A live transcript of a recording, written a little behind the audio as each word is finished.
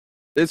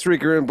It's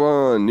Ricker and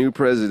Bond, new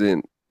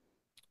president.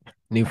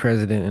 New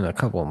president in a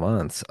couple of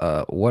months.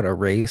 What a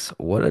race.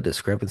 What a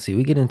discrepancy.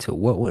 We get into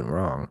what went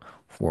wrong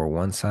for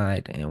one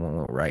side and what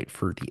went right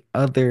for the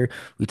other.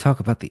 We talk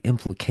about the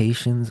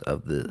implications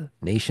of the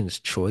nation's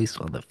choice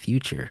on the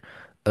future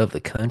of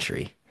the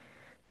country.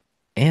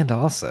 And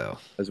also,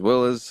 As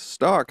well as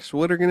stocks.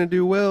 What are going to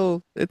do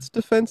well? It's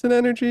defense and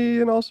energy,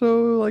 and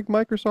also like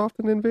Microsoft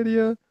and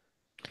Nvidia.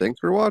 Thanks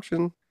for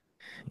watching.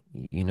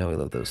 you know we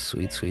love those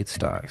sweet, sweet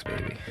stocks,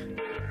 baby.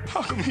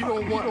 How come you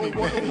don't want me,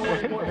 man?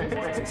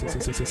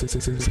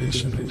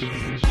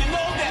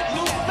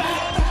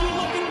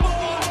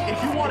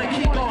 If you want to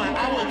keep going,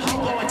 I will keep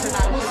going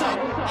tonight. What's up?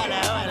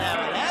 Hello,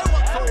 hello, hello.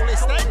 What's all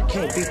this thing?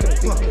 Can't beat the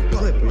fucking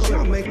Clippers.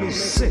 Y'all make me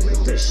sick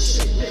with this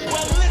shit.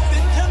 Well,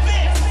 listen to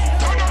this.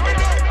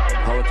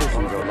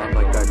 Politicians are a lot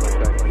like that.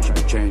 They should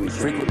be changed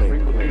frequently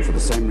for the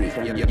same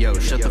reason. Yo,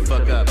 shut the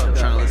fuck up. I'm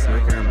trying to listen to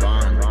Ricker and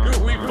Bond.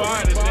 We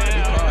find it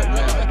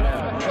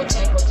now.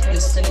 Protect your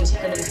city.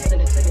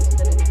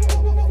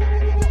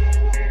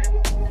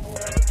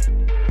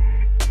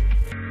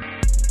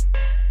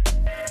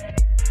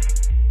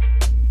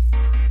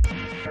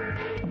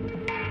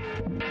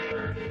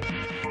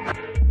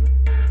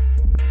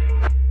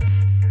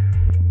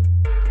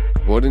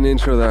 What an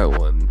intro that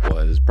one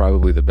was.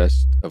 Probably the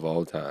best of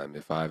all time,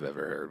 if I've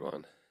ever heard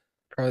one.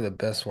 Probably the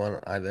best one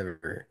I've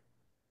ever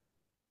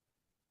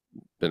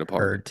Been a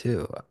part of. heard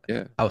too.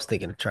 Yeah. I was trying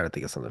to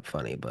think of something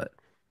funny, but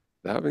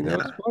That was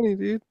nah. funny,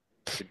 dude.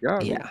 Good job,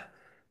 man. Yeah.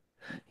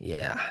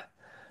 Yeah.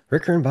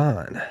 Ricker and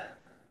Bond.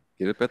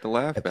 Get up at the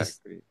Laugh Epis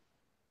Factory.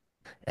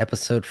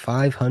 Episode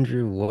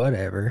 500,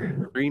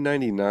 whatever.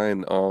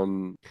 399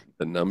 on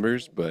the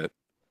numbers, but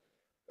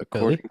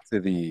Really? according to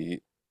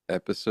the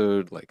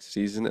episode, like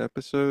season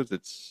episodes,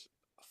 it's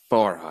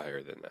far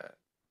higher than that.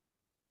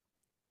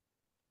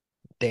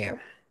 Damn.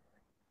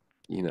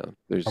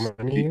 There's How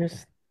many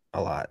years?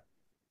 A lot.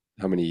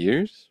 how many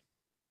years?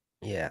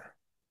 Yeah.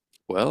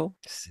 Well,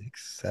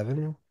 6,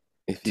 7,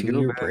 if you go 2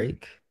 year back,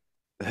 break,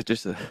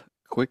 just a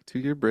quick 2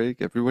 year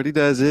break. Everybody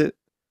does it.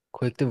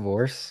 quick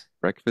divorce.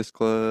 Breakfast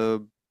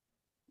Club,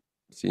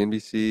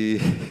 CNBC,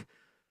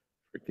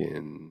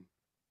 freaking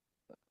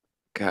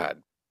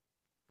God,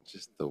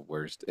 just the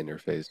worst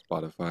interface.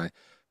 Spotify,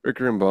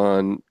 Ricker and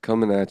Bond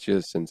coming at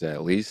you since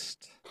at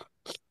least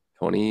At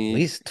 20,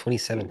 least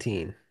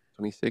 2017.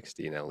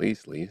 2016, at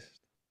least.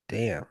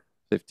 Damn.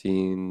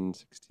 15,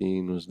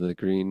 16 was the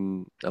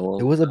green. It Well,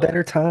 was a no,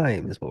 better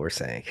time, is what we're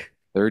saying.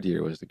 third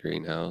year was the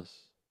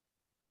greenhouse.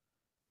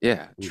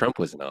 Yeah, Ooh. Trump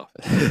was in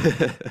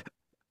office.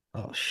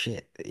 Oh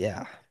shit.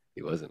 Yeah.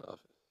 He was in office.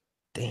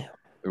 Damn.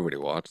 Everybody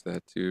watched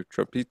that too.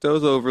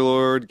 Trumpito's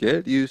Overlord.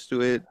 Get used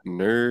to it,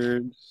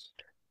 nerds.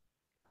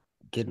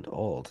 Getting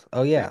old.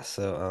 Oh Yeah, yeah.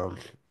 So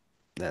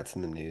that's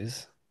in the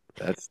news.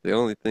 that's the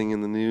only thing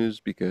in the news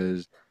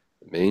because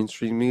the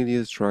mainstream media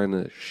is trying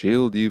to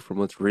shield you from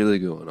what's really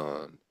going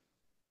on.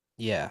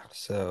 Yeah.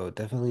 So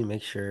definitely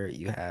make sure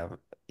you have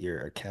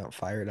your account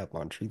fired up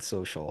on Truth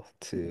Social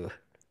to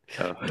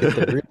Oh. get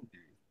the real.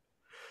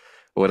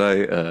 What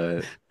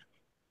I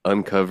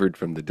uncovered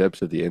from the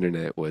depths of the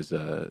internet was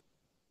I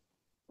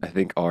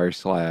think r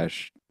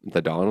slash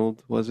the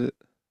Donald, was it?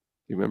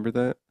 You remember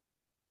that?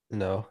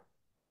 No.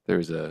 There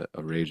was a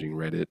raging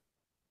Reddit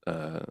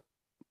uh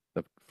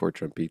for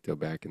Trumpito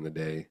back in the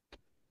day,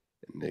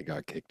 and it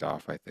got kicked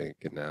off, I think,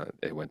 and now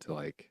it went to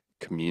like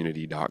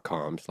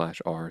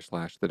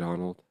community.com/r/the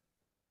Donald.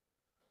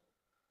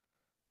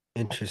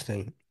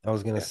 Interesting. I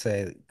was gonna Yeah.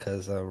 say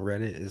because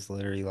Reddit is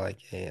literally like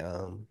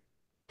a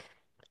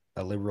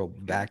liberal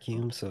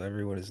vacuum, so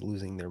everyone is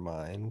losing their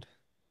mind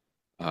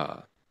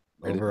Reddit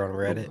over on is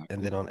Reddit,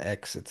 and then lacking. on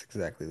X, it's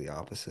exactly the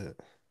opposite.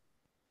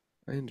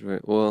 I enjoy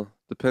it. Well,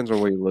 depends on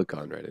where you look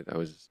on Reddit. I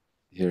was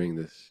hearing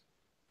this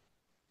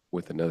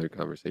with another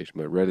conversation,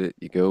 but Reddit,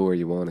 you go where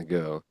you want to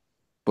go,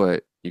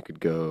 but you could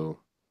go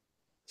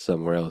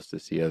somewhere else to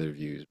see other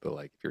views. But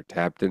like if you're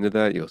tapped into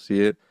that, you'll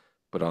see it.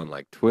 But on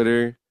like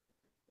Twitter,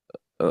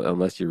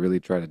 unless you really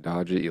try to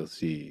dodge it, you'll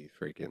see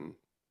freaking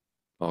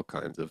all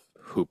kinds of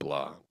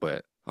hoopla.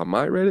 But on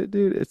my Reddit,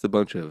 dude, it's a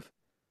bunch of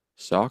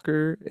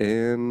soccer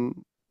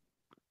and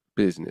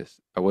business.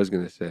 I was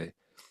gonna say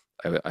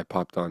I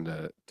popped on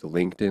to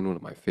LinkedIn, one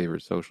of my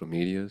favorite social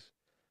medias,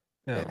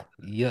 and Oh,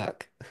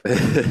 yuck.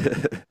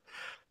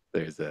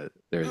 there's a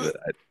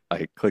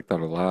I clicked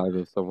on a live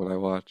of someone I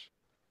watch,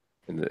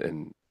 and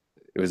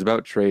it was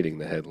about trading,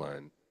 the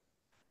headline,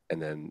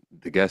 and then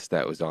the guest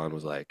that was on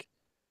was like,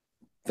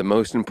 the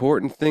most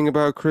important thing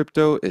about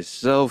crypto is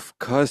self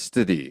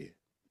custody.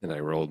 And I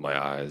rolled my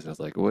eyes. I was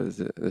like, what is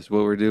it? This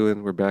what we're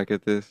doing? We're back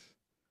at this?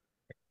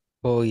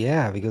 Well,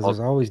 yeah, because All, there's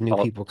always new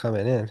all, people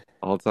coming in,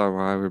 all time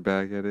high, we're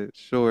back at it.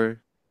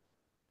 Sure.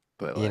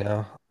 But you like,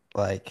 know?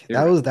 Like you're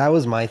right. that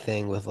was my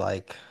thing with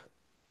like,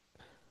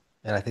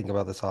 and I think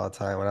about this all the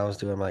time when I was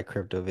doing my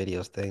crypto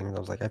videos thing. I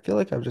was like, I feel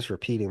like I'm just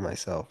repeating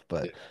myself, Yeah,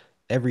 but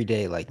every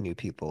day like new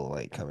people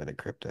like come into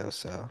crypto.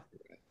 So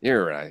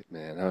you're right,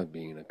 man. I was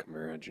being a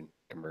curmudgeon.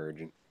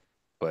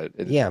 But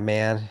it, yeah,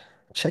 man,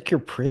 check your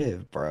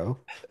priv, bro.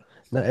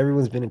 Not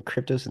everyone's been in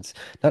crypto since.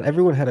 Not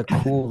everyone had a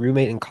cool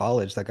roommate in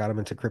college that got them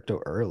into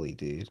crypto early,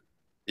 dude.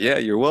 Yeah,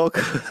 you're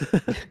welcome.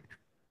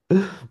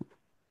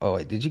 Oh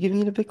wait, did you get me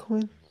into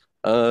Bitcoin?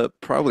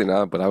 Probably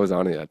not, but I was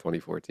on it at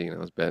 2014. I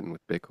was betting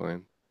with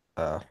Bitcoin,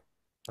 Oh,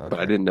 but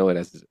I okay. didn't know it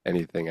as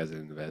anything as an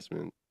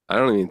investment. I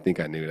don't even think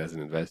I knew it as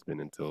an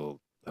investment until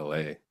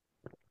LA.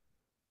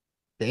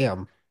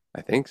 Damn,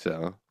 I think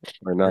so,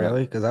 or not.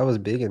 really? Because I was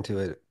big into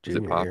it Is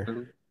it junior year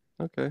popping?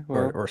 Okay,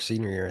 or well, or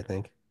senior year, I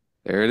think.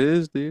 there it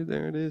is, dude.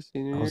 There it is,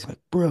 senior I year, was like,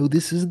 bro,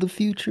 this is the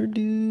future,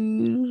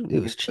 dude. It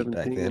was cheap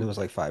back then. It 2017. was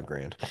like 5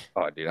 grand.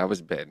 Oh, dude, I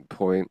was betting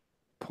point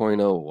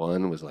oh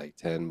one was like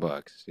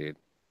 $10, dude.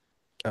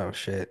 Oh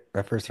shit.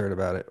 I first heard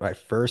about it. When I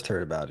first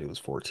heard about it, it was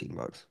 14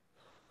 bucks.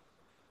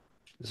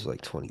 This was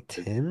like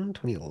 2010,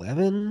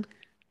 2011.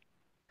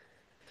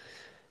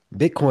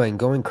 Bitcoin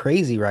going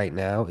crazy right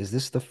now. Is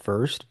this the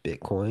first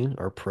Bitcoin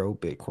or pro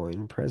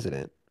Bitcoin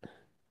president?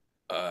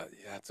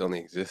 Yeah, it's only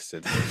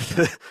existed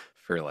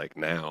for like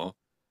now.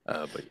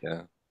 But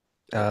yeah,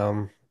 uh,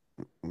 Um,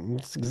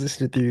 it's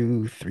existed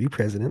through 3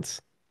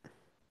 presidents.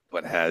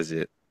 but has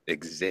it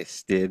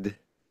existed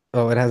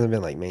Oh, it hasn't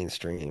been like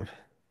mainstream.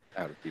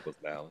 out of people's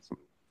mouths?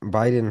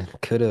 Biden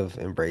could have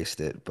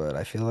embraced it, but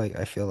I feel like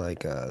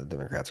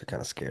Democrats are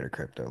kind of scared of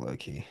crypto low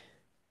key.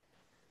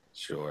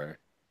 Sure.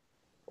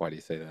 Why do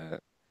you say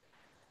that?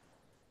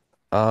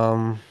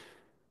 Um,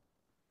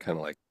 Kind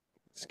of like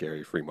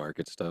scary free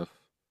market stuff.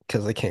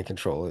 because they can't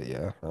control it.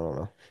 Yeah, I don't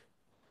know.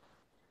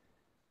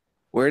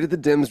 Where did the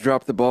Dems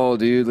drop the ball,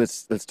 dude?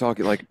 Let's talk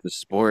it like it's a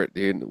sport,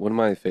 dude. One of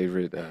my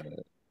favorite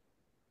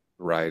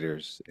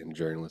writers and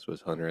journalists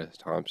was Hunter S.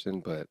 Thompson,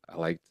 but I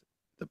liked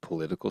the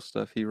political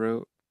stuff he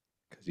wrote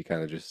because he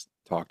kind of just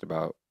talked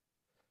about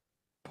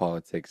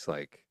politics,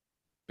 like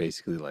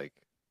basically like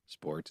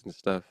sports and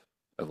stuff,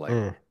 of like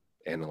Mm,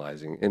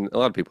 analyzing. And a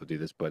lot of people do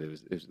this, but it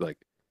was like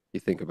you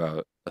think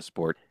about a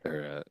sport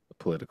or a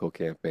political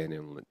campaign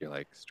and you're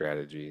like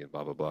strategy and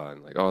blah blah blah,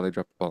 and like oh they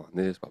dropped the ball on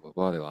this, blah blah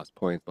blah, they lost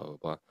points, blah blah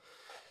blah.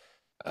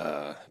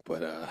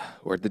 But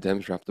where'd the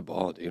Dems drop the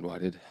ball, dude? Why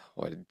did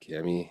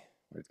Cammy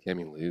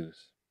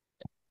lose?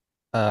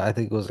 I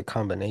think it was a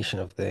combination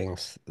of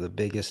things. The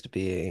biggest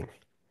being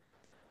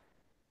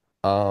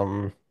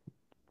um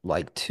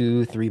like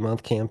 2, 3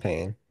 month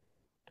campaign,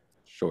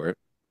 Short.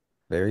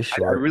 very I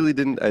short. really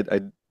didn't.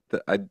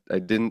 I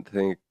didn't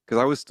think because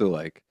I was still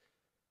like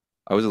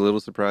I was a little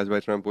surprised by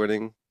Trump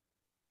winning,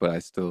 but I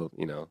still,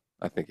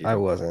 I think he I dropped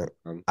wasn't.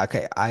 the ball.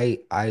 Okay,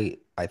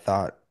 I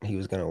thought he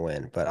was gonna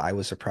win, but I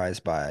was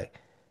surprised by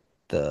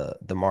the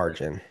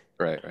margin.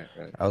 Right, right,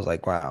 right. I was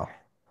like, wow.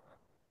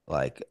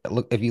 Like,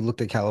 look, if you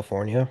looked at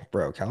California,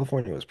 bro,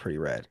 California was pretty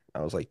red.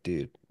 I was like,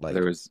 dude,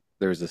 There like, was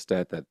there was a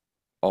stat that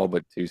all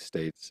but two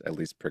states at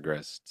least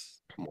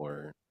progressed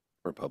more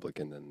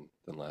Republican than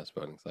last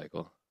voting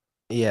cycle.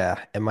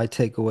 yeah. And my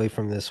takeaway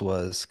from this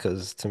was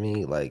because to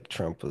me, like,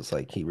 Trump was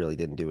like, he really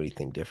didn't do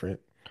anything different.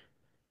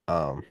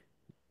 Um,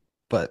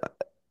 but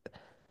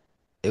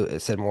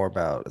it said more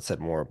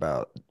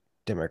about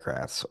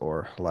Democrats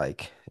or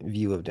like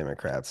view of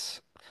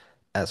Democrats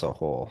as a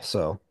whole.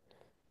 So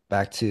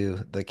back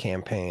to the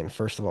campaign.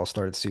 First of all,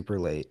 started super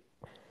late,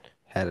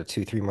 had a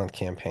 2, 3 month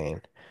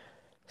campaign.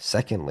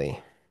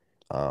 Secondly,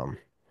 um,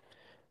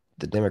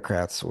 the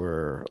Democrats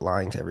were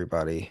lying to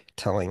everybody,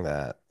 telling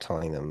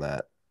them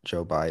that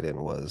Joe Biden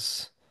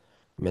was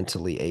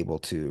mentally able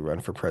to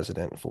run for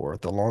president for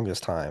the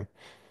longest time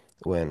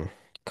when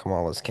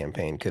Kamala's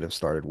campaign could have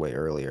started way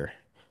earlier.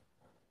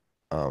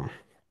 Um,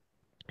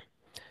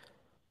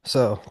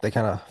 so they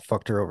kind of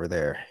fucked her over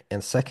there.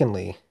 And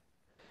secondly,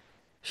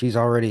 she's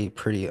already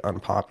pretty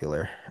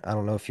unpopular. I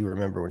don't know if you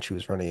remember when she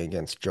was running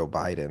against Joe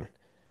Biden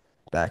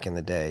back in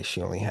the day,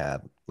 she only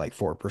had like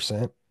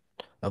 4%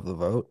 of the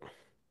vote.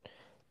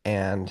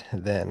 And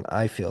then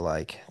I feel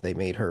like they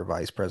made her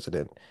vice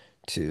president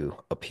to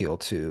appeal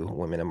to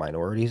women and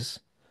minorities.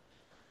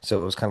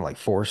 So it was kind of like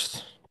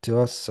forced to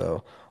us.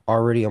 So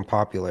already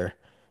unpopular.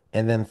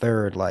 And then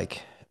third,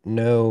 like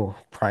no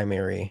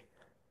primary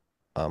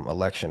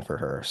election for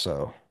her.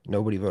 So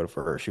nobody voted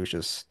for her. She was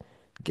just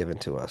given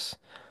to us.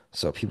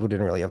 So people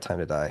didn't really have time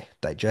to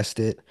digest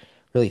it,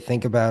 really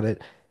think about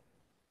it.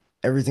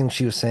 Everything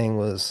she was saying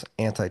was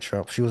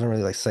anti-Trump. She wasn't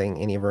really like saying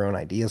any of her own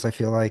ideas, I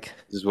feel like.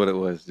 This is what it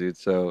was, dude.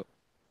 So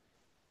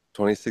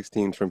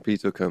 2016,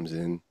 Trumpito comes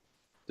in,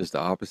 just the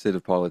opposite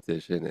of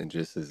politician, and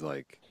just is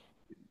like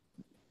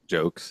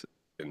jokes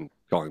and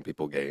calling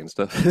people gay and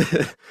stuff.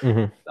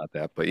 Hmm. Not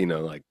that, but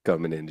like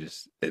coming in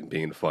just and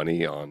being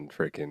funny on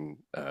freaking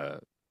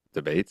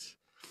debates.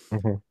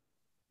 Hmm.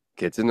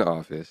 Gets into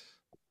office,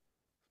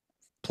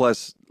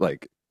 plus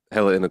like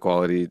hella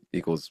inequality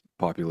equals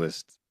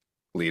populist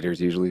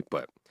leaders usually,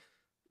 but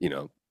you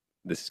know,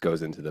 this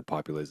goes into the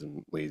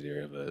populism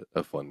lazier of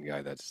a fun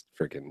guy that's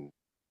freaking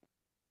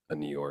a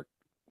New York,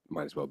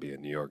 might as well be a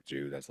New York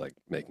Jew that's like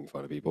making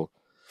fun of people.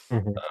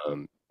 Hmm.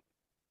 Um,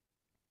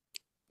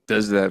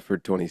 does that for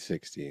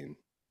 2016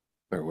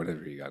 or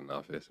whatever he got in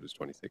office. It was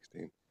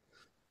 2016.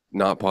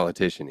 Not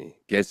politician-y.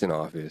 Gets in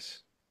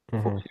office,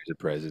 4 Hmm. years of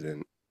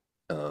president.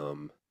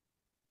 Um,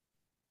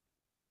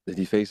 Did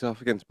he face off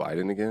against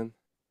Biden again?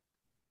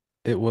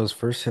 It was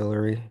first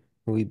Hillary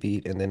who we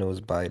beat, and then it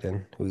was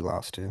Biden who we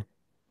lost to.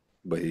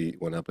 But he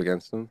went up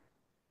against him?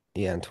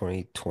 Yeah, in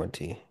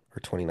 2020 or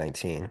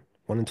 2019.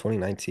 One in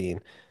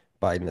 2019.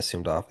 Biden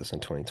assumed office in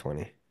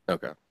 2020.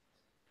 Okay.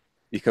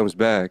 He comes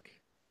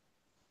back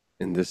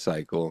in this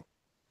cycle,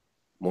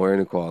 more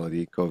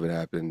inequality. COVID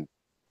happened.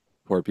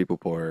 Poor people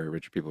poorer,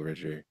 richer people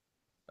richer.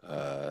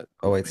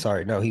 Oh wait, Inflation.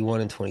 sorry. No, he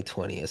won in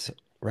 2020.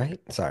 Right?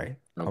 Sorry.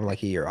 I'm Okay,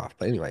 like a year off.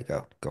 But anyway,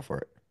 go for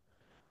it.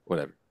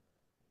 whatever.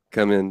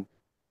 Come in,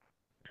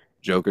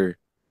 Joker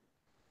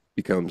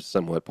becomes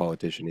somewhat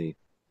politician-y.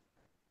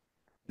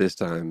 This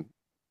time,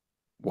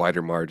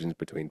 wider margins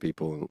between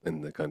people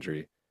in the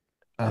country.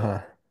 Uh,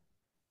 Uh-huh.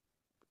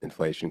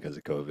 Inflation because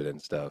of COVID and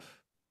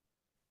stuff,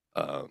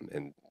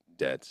 and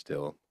debt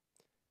still.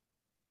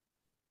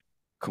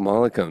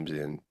 Kamala comes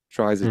in,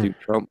 tries to Hmm. do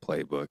Trump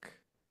playbook,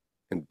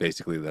 and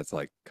basically that's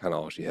like kind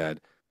of all she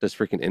had. Just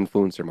freaking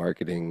influencer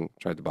marketing,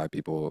 tried to buy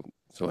people,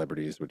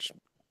 celebrities, which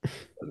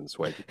doesn't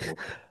sway people.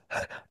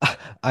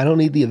 I don't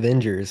need the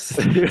Avengers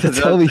That's to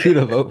what I'm tell me who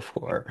to saying. vote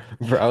for,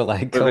 bro.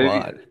 Like, But come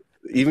maybe on.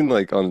 even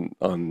like on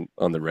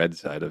the red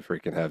side of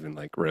freaking having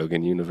like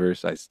Rogan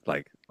universe,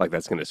 like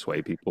that's gonna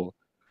sway people.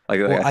 Like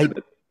Well, I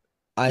said,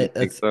 you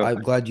think so?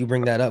 I'm glad you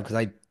bring that up because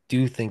I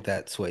do think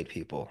that swayed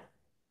people.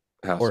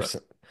 How Or so? s-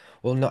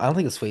 well, no, I don't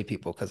think it swayed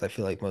people because I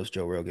feel like most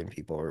Joe Rogan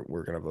people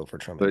were gonna vote for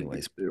Trump But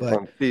anyways. But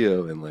on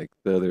Theo and like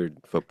the other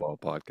football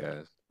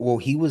podcast, well,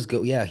 he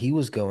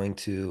was going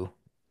to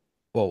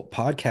well,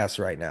 podcasts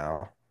right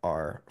now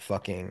are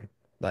fucking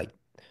like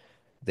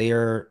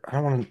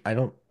I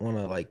don't want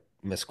to like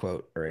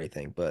misquote or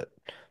anything, but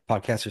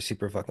podcasts are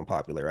super fucking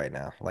popular right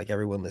now. Like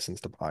everyone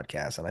listens to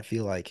podcasts, and I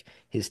feel like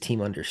his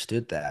team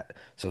understood that.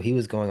 So he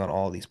was going on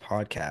all these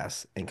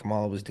podcasts, and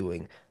Kamala was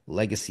doing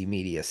legacy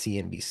media,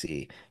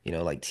 CNBC,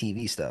 like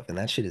TV stuff, and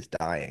that shit is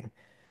dying.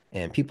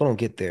 And people don't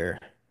get their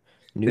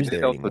they news did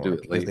there also do anymore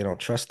it because late. they don't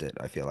trust it,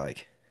 I feel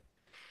like.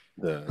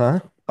 The Huh?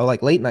 Oh,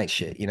 like late night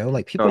shit,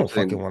 like no, people I'm don't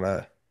fucking saying want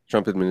to.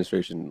 Trump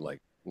administration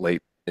like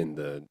late in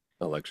the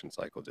election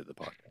cycle did the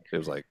podcast. It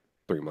was like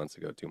 3 months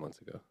ago, 2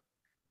 months ago.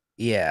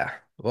 Yeah.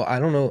 Well, I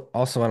don't know.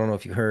 Also, I don't know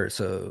if you heard.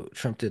 So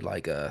Trump did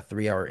like a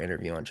 3 hour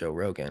interview on Joe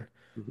Rogan.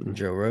 Hmm. And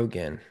Joe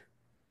Rogan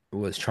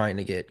was trying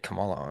to get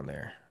Kamala on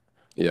there.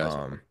 Yeah, I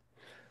saw that. Um,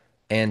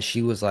 and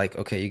she was like,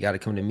 okay, you got to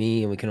come to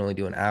me and we can only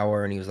do an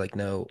hour. And he was like,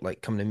 no,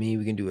 like come to me.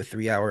 We can do a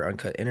 3 hour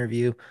uncut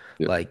interview.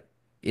 Yeah, Like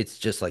it's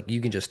just like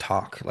you can just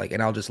talk, like,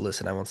 and I'll just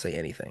listen. I won't say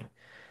anything.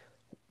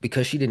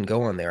 Because she didn't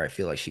go on there, I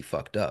feel like she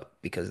fucked up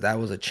because that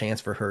was a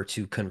chance for her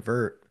to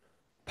convert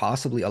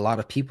possibly a lot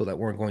of people that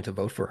weren't going to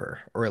vote for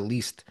her, or at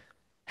least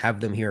have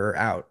them hear her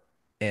out.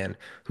 And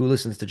who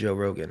listens to Joe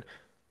Rogan?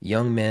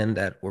 Young men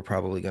that were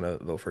probably going to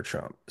vote for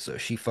Trump. So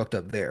she fucked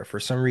up there. For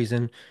some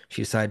reason,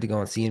 she decided to go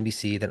on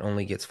CNBC that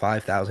only gets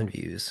 5,000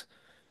 views,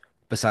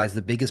 besides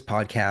the biggest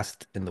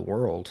podcast in the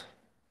world,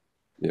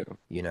 yeah.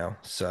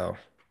 So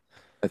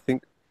I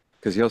think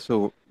because he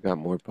also got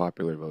more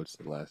popular votes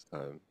than last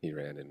time he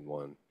ran and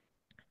won.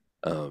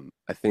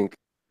 I think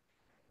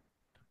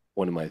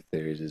one of my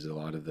theories is a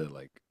lot of the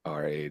like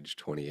our age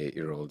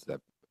 28-year-olds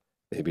that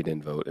maybe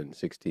didn't vote in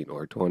 16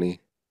 or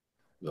 20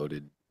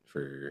 voted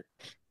for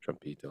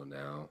Trumpito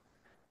now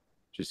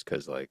just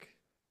because like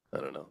I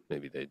don't know,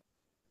 maybe they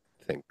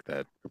think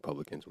that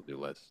Republicans will do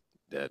less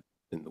debt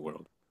in the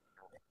world.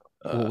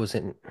 what Uh, was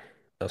it?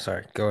 Oh,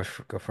 sorry. Go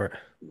for it.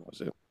 what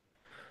was it?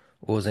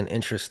 What was an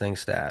interesting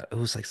stat? It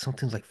was like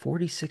something like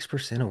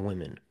 46% of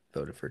women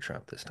voted for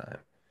Trump this time.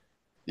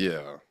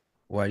 Yeah.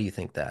 Why do you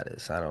think that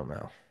is? I don't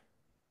know.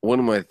 One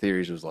of my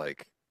theories was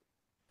like,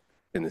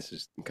 and this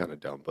is kind of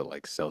dumb, but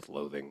like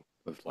self-loathing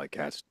of like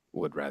cats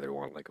would rather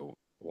want like a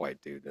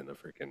white dude than a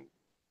freaking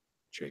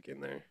chick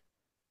in there.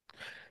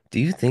 Do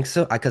you think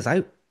so? Because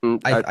I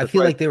That's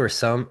feel why like there were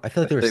some. I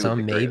feel I like there were say it with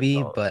a some grain of maybe,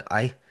 salt. but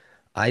I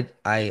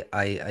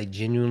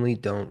genuinely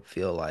don't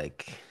feel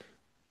like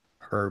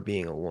her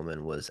being a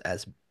woman was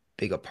as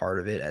big a part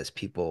of it as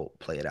people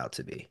play it out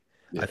to be.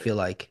 I Yeah, feel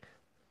like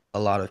a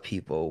lot of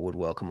people would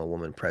welcome a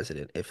woman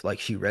president if like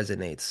she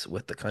resonates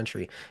with the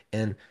country.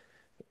 And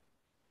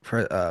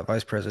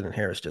Vice President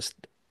Harris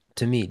just,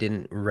 to me,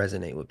 didn't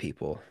resonate with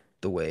people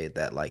the way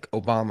that like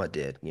Obama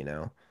did.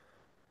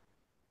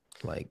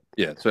 Like,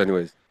 yeah. So,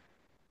 anyways,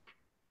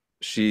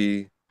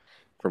 she,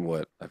 from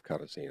what I've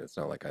kind of seen, it's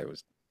not like I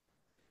was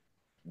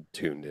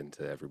tuned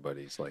into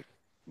everybody's like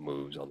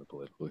moves on the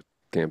political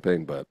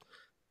campaign, but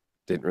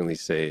didn't really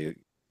say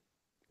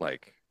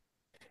like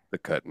the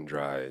cut and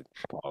dry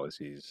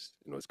policies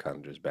and was kind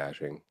of just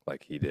bashing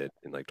like he did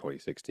in like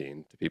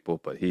 2016 to people.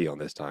 But he on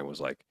this time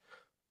was like,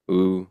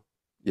 ooh,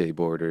 yay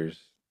borders,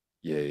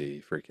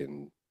 yay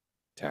freaking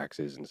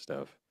taxes and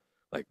stuff,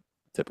 like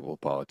typical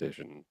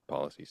politician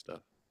policy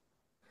stuff.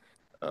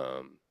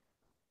 Um,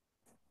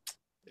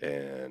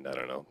 and I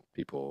don't know,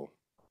 people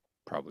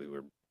probably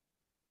were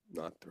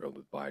not thrilled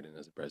with Biden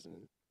as a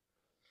president.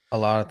 a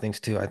lot of things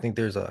too. I think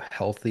there's a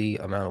healthy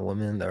amount of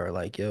women that are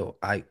like, yo,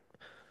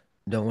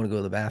 don't want to go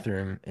to the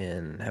bathroom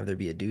and have there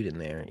be a dude in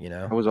there, you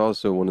know? That was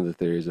also one of the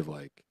theories of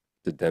like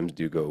the Dems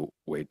do go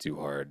way too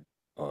hard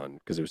on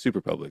because it was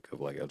super public of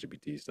like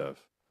LGBT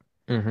stuff.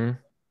 Mm-hmm.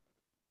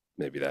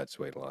 Maybe that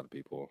swayed a lot of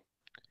people.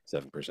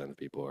 7% of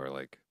people are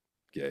like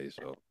gay,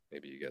 so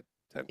maybe you get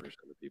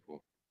 10% of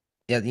people.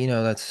 Yeah, you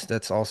know, that's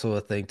also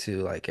a thing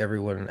too. Like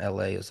everyone in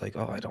LA is like,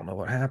 "Oh, I don't know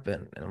what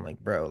happened." And I'm like,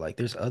 "Bro, like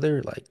there's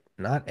other like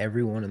not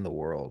everyone in the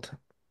world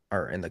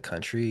or in the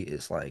country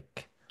is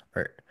like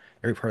or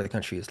every part of the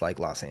country is like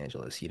Los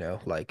Angeles, you know?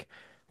 Like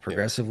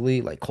Yeah,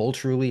 progressively, like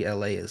culturally,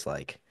 LA is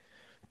like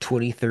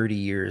 20, 30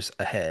 years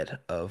ahead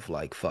of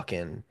like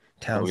fucking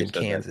towns Chloe in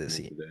said that to Kansas.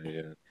 me today.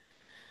 Yeah,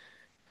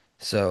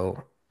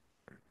 So,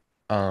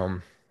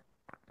 um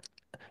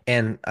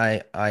and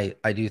I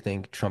do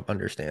think Trump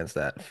understands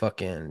that.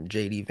 Fucking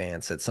JD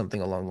Vance said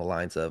something along the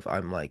lines of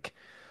I'm like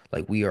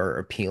we are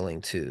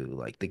appealing to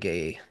like the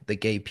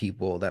gay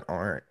people that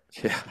aren't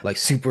yeah. like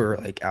super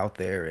like out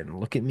there and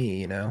look at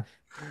me, you know?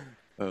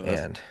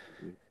 That's And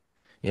crazy.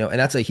 and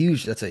that's a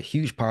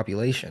huge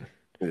population.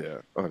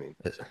 Yeah. I mean,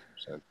 Uh,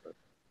 7%, but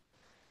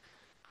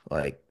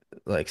Like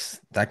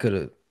that could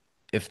have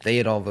if they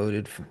had all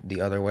voted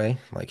the other way,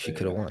 like she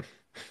could yeah. have won.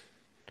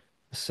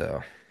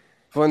 So,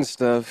 Fun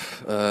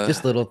stuff.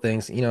 just little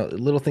things,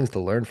 little things to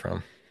learn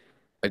from.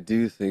 I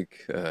do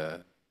think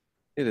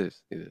it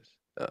is. It is.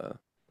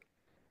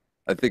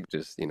 I think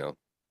just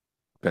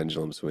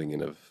pendulum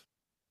swinging of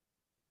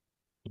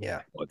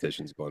Yeah.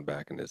 politicians going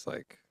back, and it's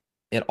like,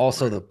 And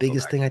also right, the go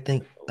biggest back thing I to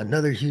think, the old.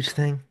 another huge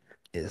thing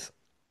is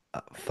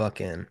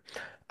fucking,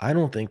 I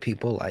don't think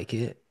people like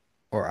it,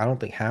 or I don't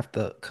think half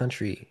the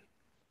country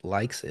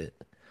likes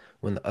it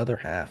when the other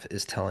half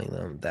is telling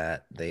them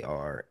that they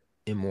are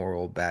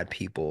immoral, bad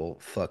people,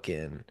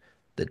 fucking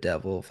the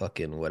devil,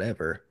 fucking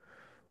whatever,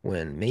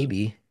 when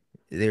maybe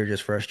they're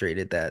just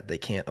frustrated that they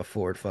can't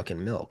afford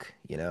fucking milk,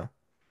 you know?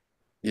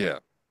 Yeah,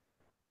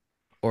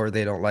 Or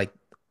they don't like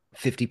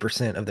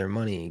 50% of their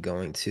money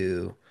going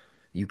to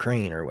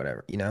Ukraine or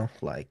whatever, you know?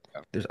 Like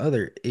yeah, there's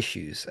other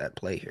issues at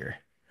play here.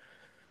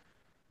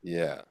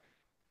 yeah.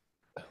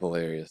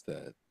 Hilarious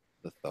that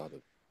the thought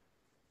of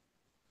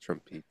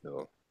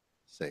Trumpito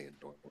saying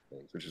normal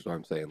things, which is why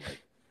I'm saying like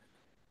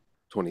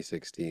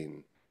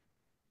 2016,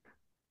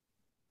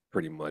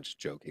 pretty much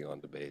joking on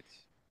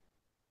debates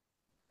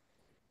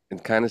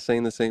and kind of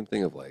saying the same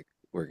thing of like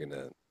we're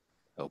gonna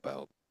help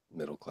out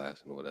middle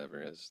class and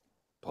whatever as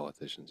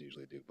politicians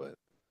usually do, but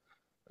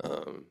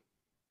um,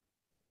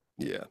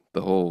 yeah,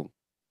 the whole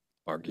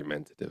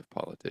argumentative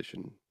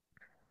politician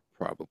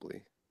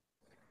probably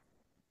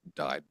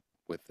died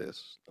with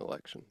this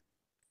election.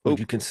 Would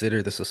you Hopefully,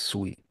 consider this a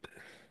sweep?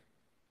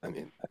 I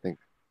mean, I think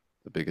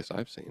the biggest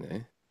I've seen, eh?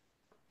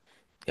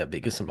 Yeah,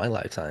 biggest in my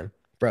lifetime.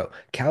 Bro,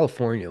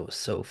 California was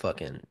so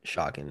fucking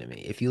shocking to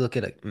me. If you look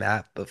at a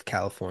map of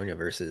California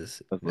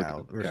versus Let's look at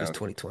now the versus county.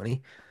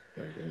 2020,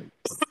 Very good.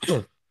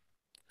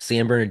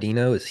 San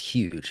Bernardino is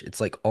huge.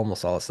 It's like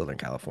almost all of Southern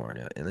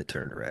California, and it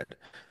turned red.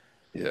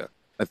 Yeah,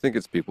 I think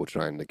it's people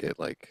trying to get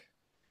like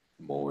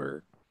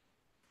more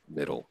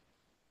middle,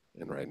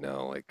 and right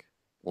now like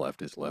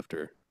left is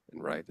lefter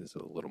and right is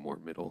a little more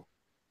middle.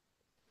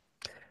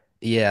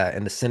 Yeah,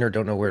 and the center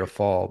don't know where to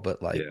fall,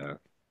 but like Yeah,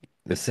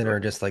 the it's center are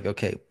just like,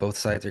 okay, both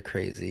sides are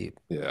crazy,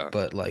 yeah,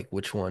 but like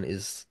which one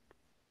is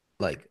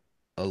like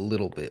a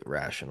little bit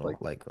like rational?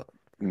 Like,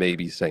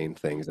 maybe saying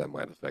things that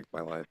might affect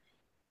my life.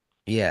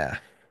 yeah,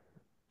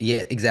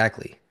 yeah,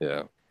 exactly.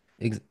 Yeah.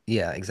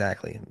 Yeah,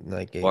 exactly.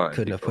 Like Well, it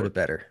couldn't have put it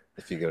better.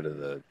 if you go to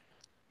the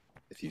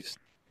if you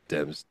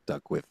Dems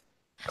stuck with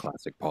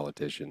classic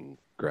politician,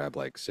 grab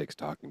like 6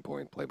 talking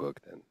point playbook,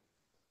 then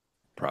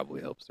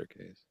probably helps their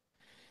case.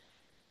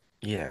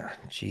 Yeah,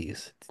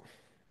 jeez.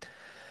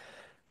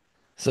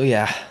 So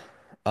yeah,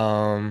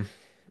 um,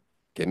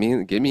 Get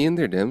me in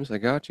there, Dems. I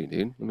got you,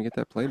 dude. Let me get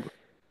that playbook.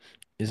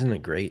 isn't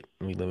it great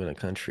we live in a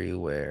country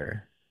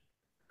where,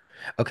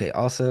 okay,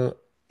 also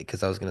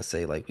because I was gonna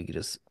say like we could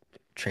just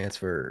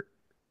transfer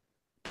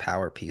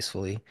power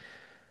peacefully.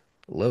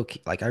 Low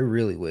key, like I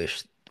really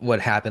wish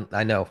what happened.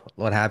 I know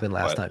what happened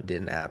last But time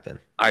didn't happen.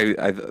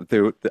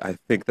 I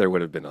think there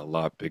would have been a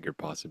lot bigger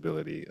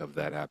possibility of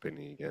that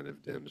happening again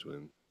if Dems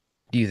win.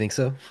 Do you think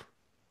so?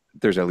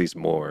 There's at least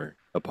more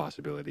a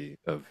possibility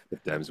of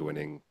if Dems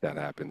winning that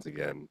happens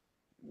again.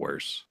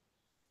 Worse.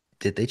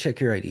 Did they check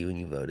your ID when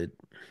you voted?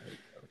 What are you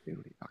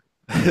talking about?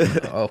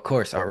 Oh, of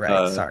course. All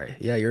right. Uh, Sorry.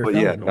 Yeah, you're a but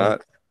yeah, felon. Well,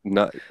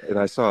 not. And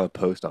I saw a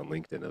post on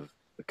LinkedIn of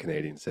a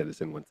Canadian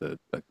citizen went to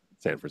a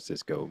San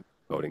Francisco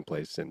voting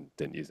place and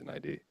didn't use an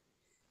ID.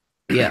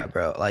 yeah,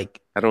 bro.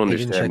 Like I don't they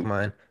didn't check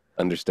mine.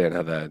 understand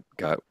how that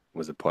got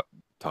was a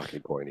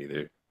talking point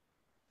either.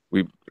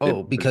 We it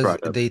Oh, was because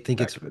brought up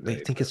back in the they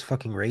day, think but it's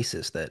fucking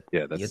racist that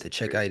yeah, you have that's to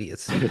check weird. ID.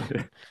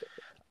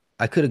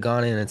 I could have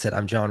gone in and said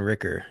I'm John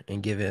Ricker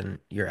and given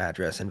your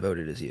address and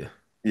voted as you.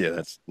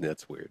 Yeah,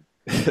 that's weird.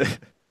 Let's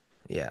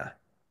Yeah.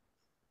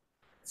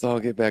 all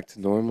get back to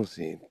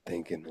normalcy and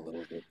thinking a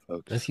little bit,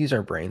 Let's folks. use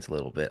our brains a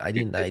little bit. I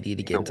need an ID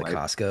to get Dana into White,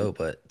 Costco,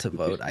 but to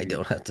did you vote, I see?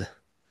 don't have to.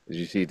 Did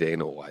you see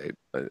Dana White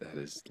at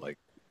his like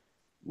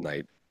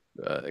night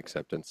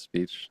acceptance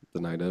speech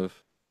the night of.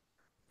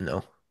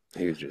 No.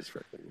 He was just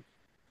freaking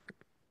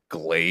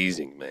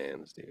glazing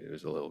mans, dude. It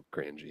was a little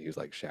cringy. He was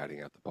like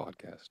shouting out the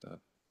podcast stuff.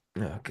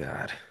 Oh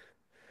God.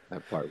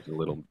 That part was a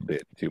little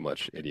bit too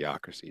much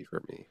idiocracy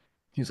for me.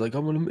 He's like,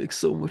 I'm gonna make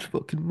so much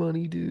fucking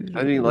money, dude.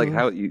 I mean, like,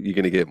 how you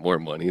gonna get more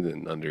money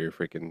than under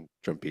freaking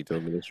Trumpito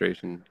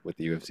administration with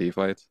the UFC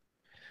fights?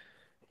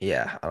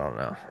 Yeah, I don't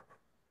know.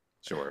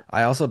 Sure,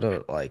 I also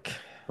don't like.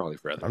 probably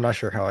for other I'm not reasons.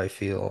 sure how I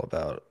feel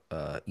about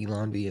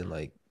Elon being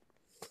like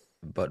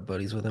butt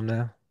buddies with him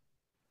now.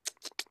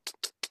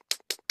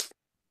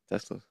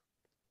 Tesla.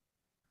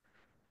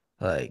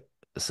 Like,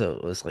 so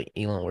it's like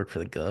Elon work for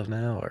the gov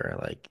now, or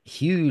like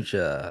huge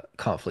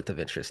conflict of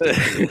interest here,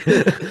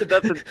 dude.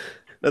 Nothing,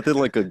 nothing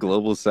like a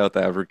global South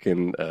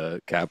African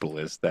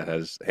capitalist that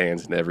has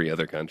hands in every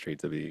other country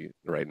to be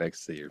right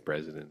next to your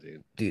president,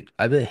 dude. Dude,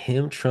 I bet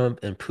him, Trump,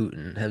 and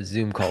Putin have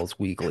Zoom calls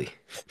weekly.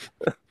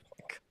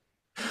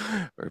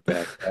 We're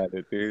back at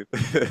it, dude.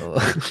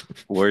 Oh.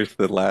 Worse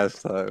than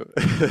last time.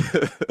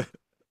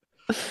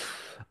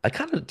 I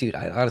kind of, dude,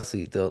 I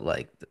honestly don't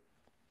like,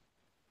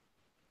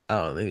 I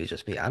don't know, maybe it's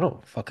just me. I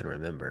don't fucking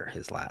remember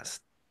his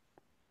last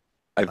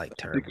I like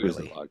term think it was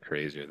a really. lot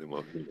crazier than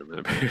what we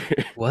remember.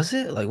 Was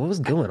it? Like, what was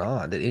going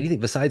on? Did anything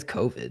besides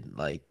COVID?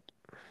 Like,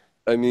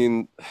 I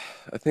mean,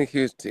 I think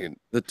here's dude,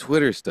 the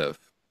Twitter stuff.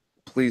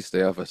 Please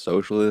stay off of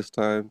social this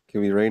time.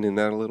 Can we rein in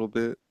that a little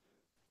bit?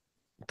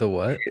 the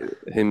what?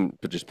 Him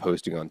just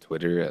posting on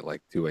Twitter at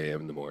like 2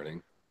 a.m. in the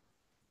morning.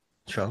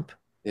 Trump?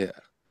 Yeah,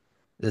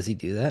 Does he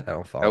do that? I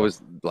don't that follow.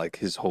 was like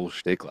his whole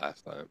shtick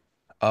last time.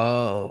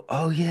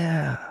 Oh,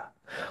 yeah.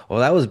 Well,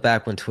 that was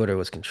back when Twitter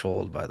was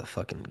controlled by the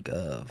fucking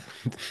gov,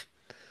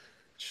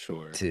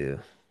 Sure. too.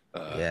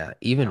 Uh, Yeah, I would,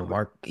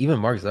 even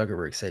Mark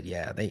Zuckerberg said,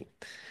 yeah, they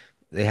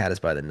had us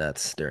by the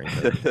nuts during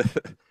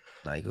COVID.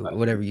 Like, I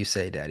whatever you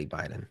say, Daddy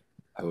Biden.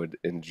 I would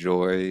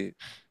enjoy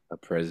a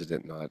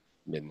president not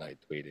midnight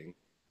tweeting.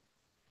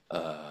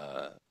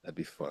 That'd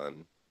be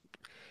fun.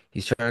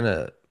 He's trying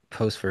to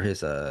post for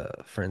his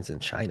friends in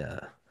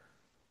China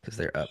because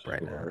they're up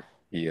right now. Sure.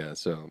 Yeah,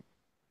 so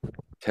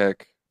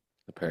tech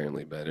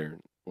apparently better,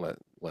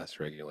 less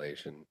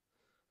regulation.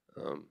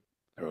 Um,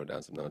 I wrote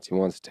down some notes. He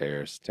wants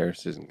tariffs.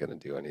 Tariffs isn't going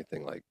to do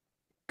anything like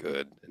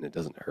good, and it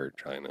doesn't hurt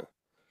China.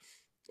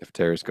 If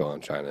tariffs go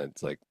on China,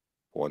 it's like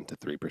 1 to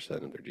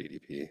 3% of their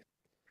GDP.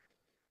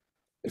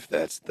 If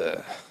that's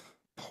the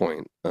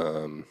point,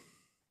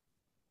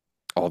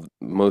 all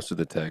most of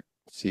the tech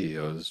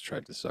CEOs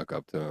tried to suck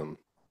up to him.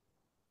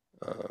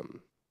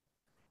 Um,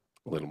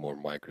 a little more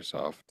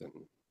Microsoft and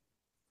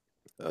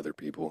other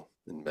people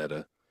in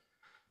Meta.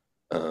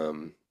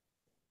 Um,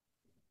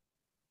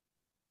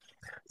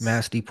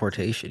 Mass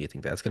deportation, you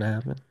think that's gonna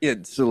happen? yeah,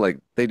 so like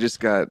they just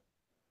got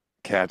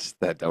cats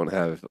that don't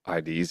have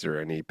IDs or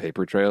any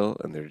paper trail,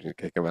 and they're gonna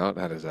kick them out.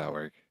 How does that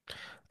work?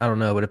 I don't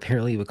know, but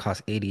apparently it would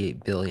cost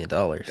 $88 billion.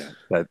 Yeah,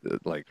 that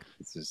like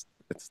it's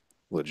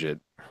legit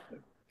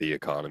the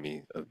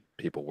economy of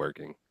people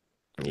working.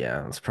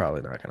 Yeah, it's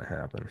probably not gonna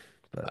happen.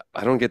 But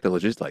I don't get the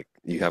legit like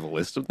you have a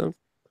list of them.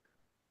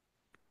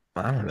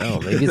 I don't know.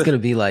 Maybe it's gonna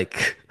be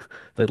like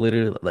like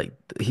literally like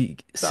he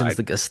I, sends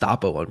the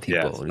Gestapo on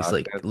yeah, people and he's stock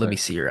like, let me transfer.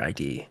 see your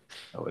ID.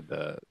 I would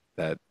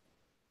that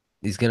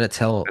He's gonna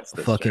tell that's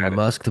the fucking strategy.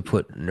 Musk to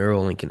put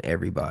Neuralink in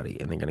everybody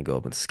and they're gonna go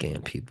up and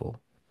scan people.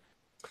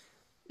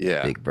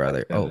 Yeah, Big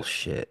brother. I'd, Oh uh,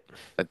 shit.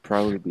 I'd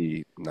probably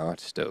be not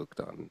stoked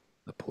on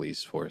the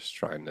police force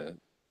trying to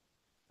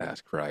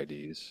ask for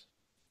IDs.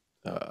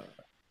 Uh,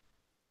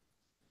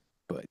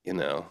 but I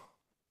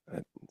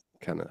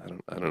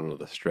I don't know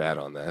the strat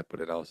on that,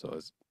 but it also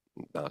has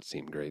not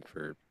seemed great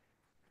for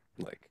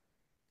like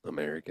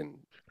American.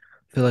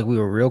 I feel like we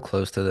were real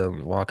close to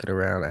them walking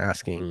around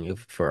asking if,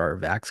 for our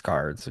Vax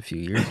cards a few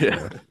years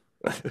Yeah. ago.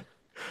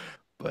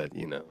 But I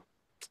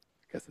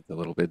guess it's a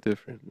little bit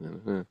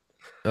different.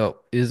 Oh,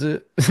 is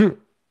it?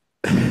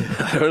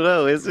 I don't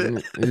know, is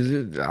it? Is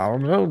it? I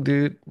don't know,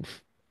 dude.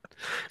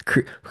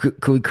 Could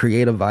we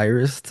create a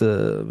virus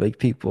to make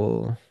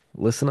people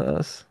listen to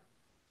us?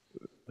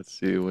 Let's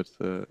see what's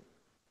the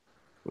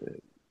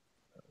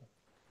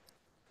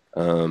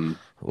um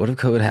What if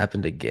COVID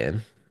happened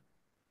again?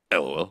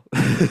 LOL.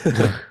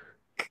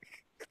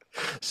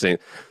 Same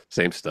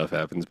same stuff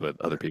happens, but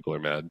other people are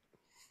mad.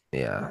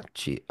 Yeah,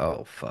 gee.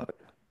 Oh, fuck.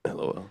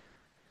 LOL.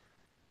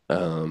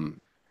 Um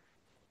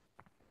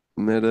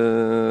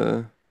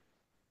Meta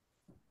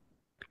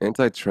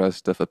antitrust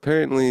stuff.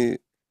 Apparently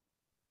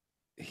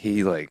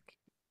he like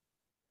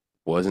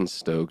wasn't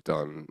stoked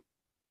on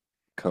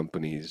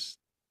companies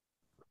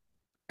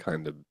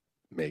kind of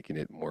making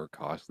it more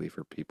costly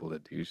for people to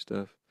do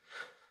stuff.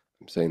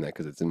 I'm saying that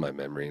because it's in my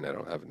memory and I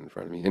don't have it in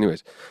front of me.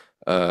 Anyways,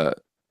 uh,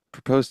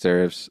 proposed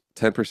tariffs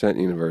 10%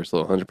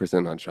 universal,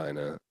 100% on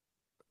China,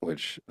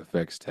 which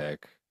affects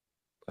tech,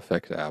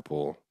 affects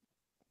Apple,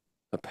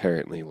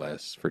 apparently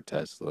less for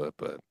Tesla,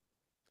 but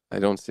I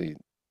don't see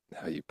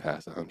how you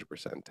pass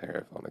 100%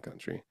 tariff on a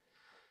country.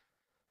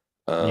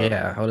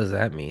 Yeah, Um, how does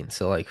that mean?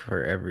 So, like,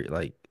 for every,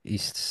 like, you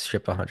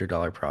ship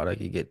 $100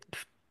 product, you get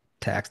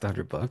taxed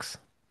 $100?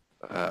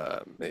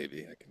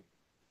 Maybe I can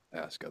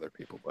ask other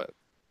people, but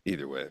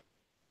either way,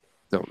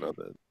 don't know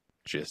the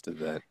gist of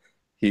that.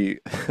 He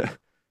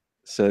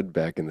said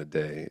back in the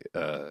day,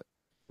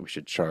 we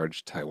should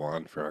charge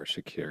Taiwan for our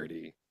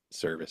security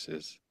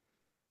services.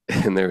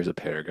 And there was a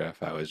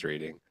paragraph I was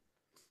reading.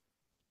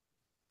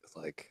 It's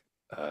like,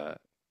 uh,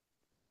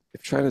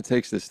 if China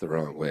takes this the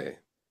wrong way,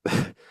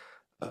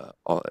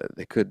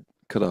 they could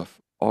cut off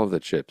all of the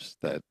chips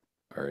that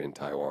are in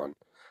Taiwan,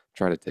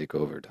 try to take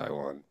over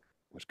Taiwan,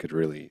 which could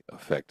really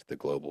affect the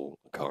global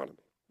economy.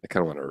 I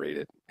kind of want to read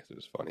it because it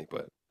was funny,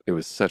 but it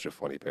was such a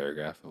funny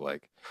paragraph of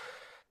like,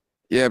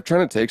 yeah, if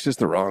China takes this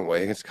the wrong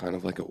way, it's kind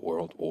of like a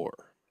world war.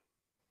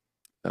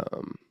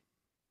 Um,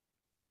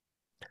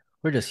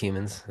 We're just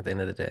humans at the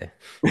end of the day.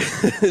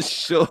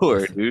 sure,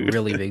 With dude.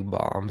 really big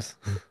bombs.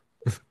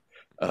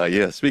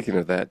 Yeah, speaking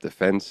of that,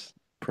 defense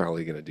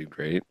probably gonna do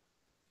great.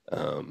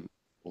 Um,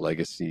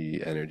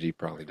 legacy energy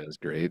probably does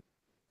great.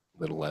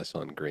 A little less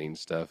on green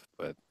stuff,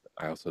 but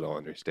I also don't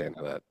understand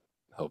how that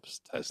helps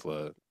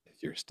Tesla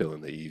if you're still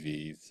in the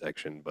EV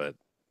section, but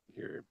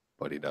you're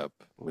buddied up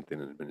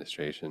within an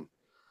administration.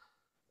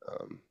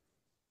 Um,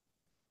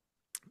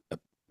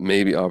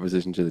 maybe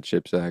opposition to the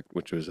CHIPS Act,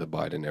 which was a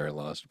Biden era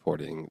law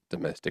supporting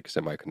domestic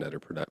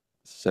semiconductor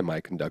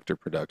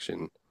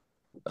production,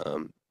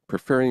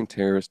 preferring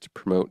tariffs to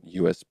promote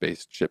U.S.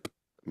 based chip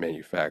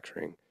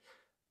manufacturing.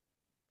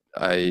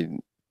 I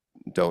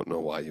don't know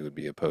why you would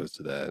be opposed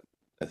to that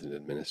as an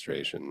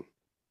administration.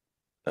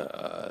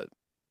 Uh,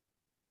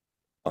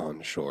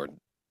 onshore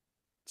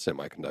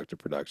semiconductor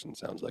production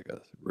sounds like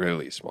a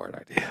really smart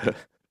idea.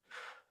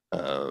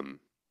 um,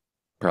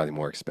 probably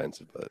more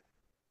expensive, but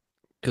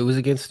Who was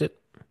against it?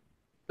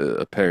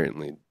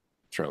 apparently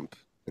Trump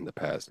in the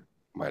past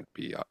might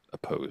be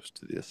opposed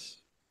to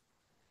this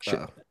Uh,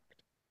 chip.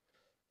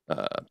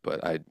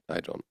 But I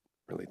don't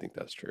really think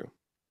that's true.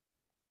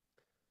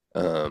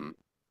 Um,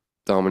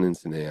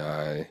 dominance in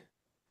AI,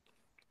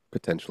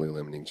 potentially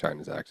limiting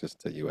China's access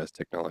to U.S.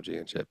 technology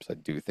and chips. I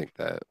do think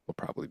that will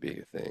probably be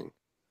a thing.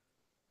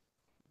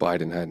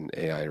 Biden had an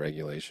AI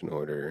regulation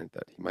order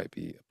that he might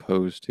be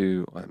opposed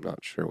to. I'm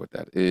not sure what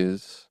that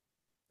is.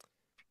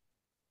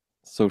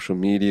 Social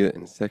media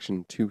in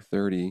Section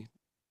 230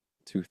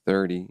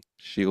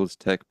 shields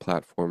tech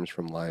platforms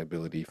from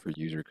liability for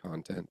user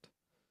content.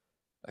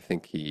 I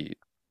think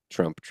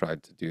Trump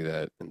tried to do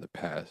that in the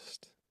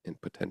past, and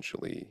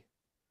potentially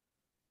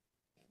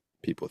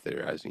people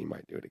theorizing he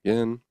might do it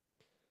again.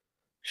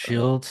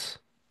 shields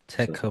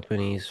tech So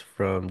companies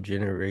from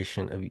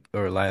generation of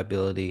or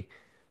liability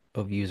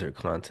of user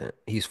content.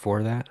 He's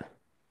for that?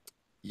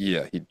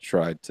 yeah, he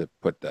tried to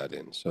put that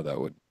in, so that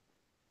would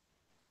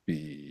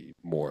be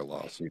more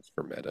lawsuits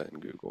for Meta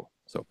and Google.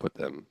 So put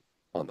them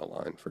on the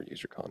line for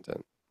user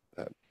content.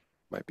 That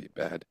might be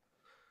bad.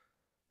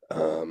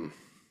 Um,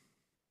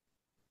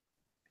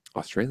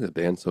 Australia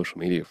banned social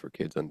media for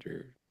kids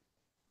under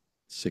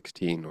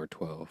 16 or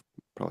 12,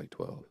 probably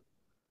 12.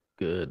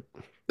 Good.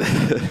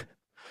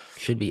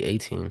 Should be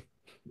 18.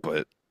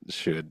 But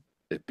should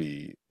it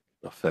be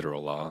a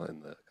federal law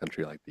in the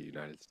country like the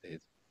United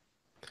States?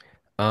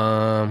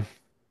 Um,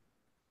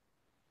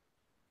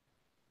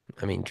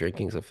 I mean,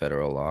 drinking's a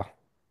federal law.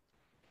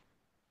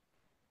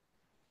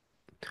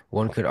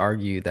 One could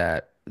argue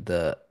that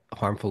the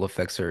harmful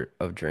effects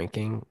of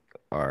drinking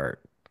are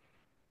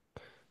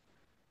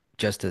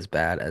just as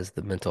bad as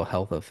the mental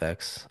health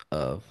effects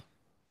of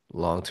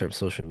long-term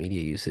social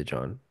media usage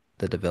on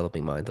the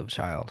developing mind of a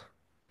child.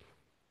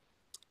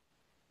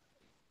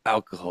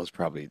 Alcohol is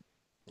probably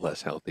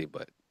less healthy,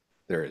 but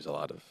there is a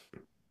lot of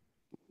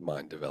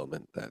mind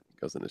development that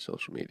goes into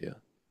social media.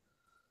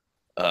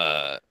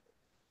 Uh,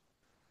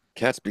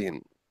 Cats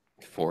being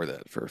for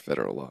that for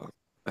federal law.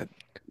 I,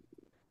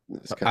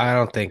 it's kind I of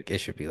don't think it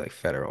should be like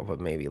federal, but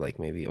maybe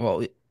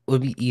well, it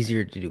would be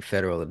easier to do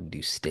federal than to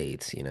do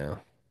states, you know.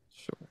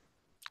 sure.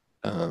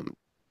 Um,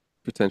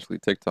 Potentially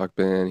TikTok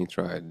ban. He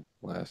tried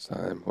last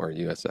time, or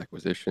U.S.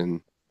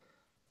 acquisition.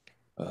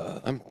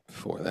 I'm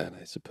for that,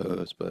 I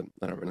suppose, but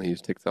I don't really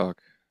use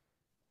TikTok.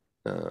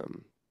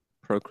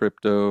 Pro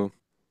crypto.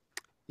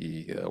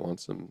 He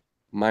wants some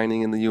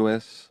mining in the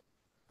U.S.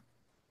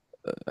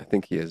 I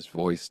think he has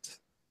voiced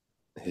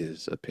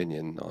his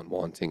opinion on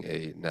wanting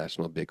a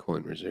national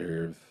Bitcoin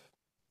reserve,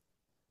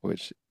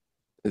 which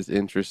is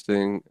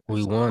interesting.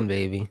 We won,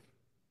 baby.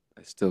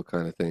 I still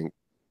kind of think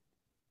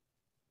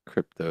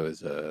crypto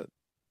is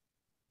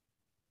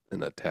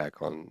an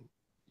attack on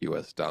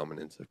U.S.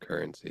 dominance of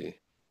currency.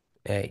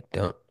 Hey,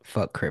 don't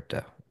fuck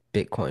crypto.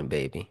 Bitcoin,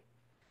 baby.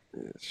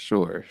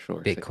 Sure,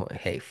 sure. Bitcoin.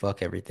 Hey,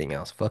 fuck everything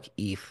else. Fuck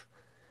ETH.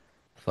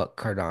 Fuck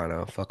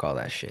Cardano. Fuck all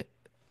that shit.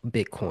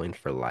 Bitcoin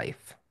for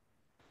life.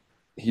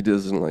 He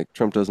doesn't like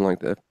Trump doesn't like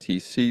the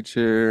FTC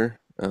chair,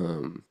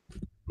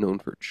 known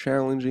for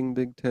challenging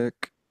big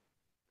tech,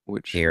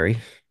 which Gary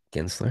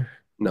Gensler.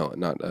 no,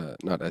 not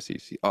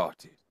SEC. Oh,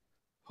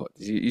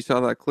 dude, you saw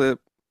that clip?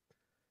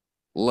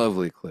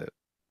 Lovely clip.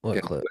 What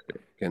Gensler, clip?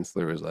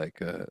 Gensler was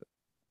like,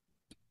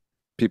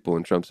 people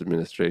in Trump's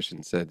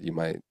administration said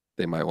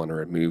they might want to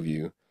remove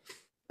you,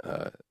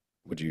 uh,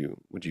 would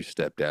you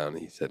step down? And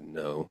he said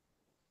no,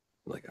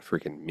 like a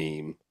freaking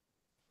meme.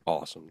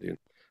 Awesome, dude.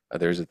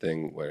 There's a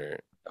thing where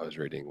I was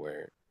reading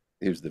where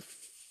he was the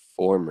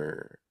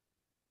former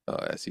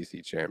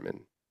SEC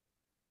chairman,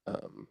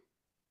 um,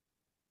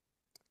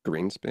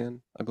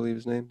 Greenspan, I believe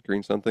his name,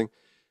 Green something,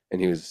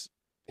 and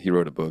he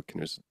wrote a book,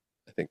 and it was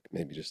I think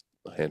maybe just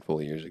a handful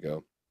of years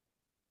ago.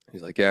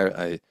 He's like, yeah,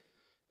 I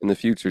in the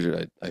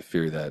future I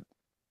fear that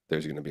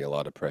there's going to be a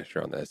lot of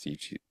pressure on the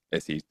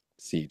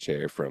SEC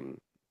chair from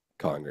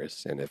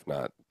Congress, and if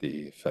not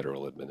the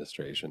federal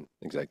administration,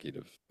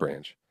 executive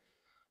branch.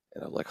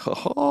 And I'm like,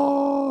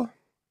 oh,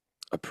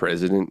 a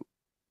president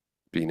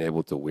being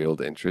able to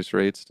wield interest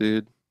rates,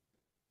 dude.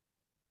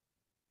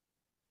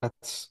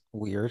 That's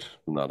weird.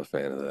 I'm not a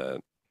fan of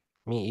that.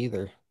 Me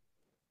either.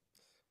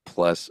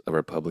 Plus a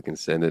Republican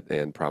Senate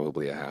and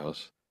probably a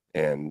House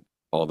and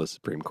all the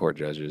Supreme Court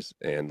judges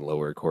and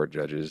lower court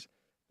judges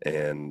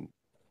and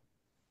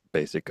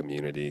basic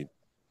immunity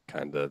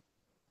kind of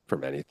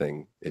from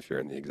anything if you're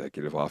in the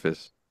executive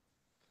office,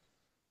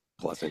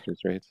 plus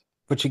interest rates.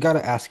 But you got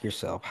to ask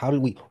yourself,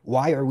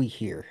 why are we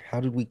here? How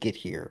did we get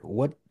here?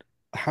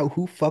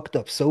 Who fucked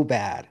up so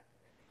bad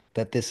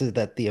that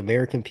the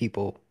American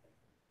people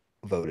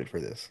voted for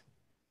this?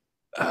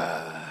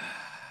 Uh,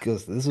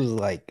 Because this is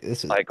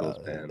Cycles,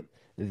 man.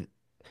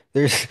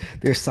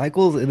 there's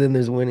cycles and then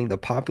there's winning the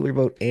popular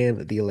vote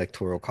and the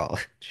electoral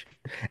college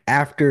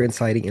after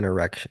inciting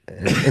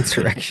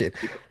insurrection.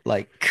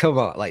 Like, come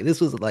on, like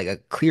this was like a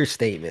clear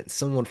statement.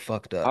 Someone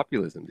fucked up.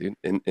 Populism, dude.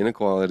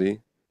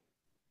 Inequality,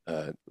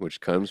 which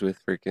comes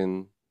with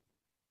freaking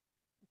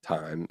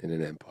time in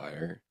an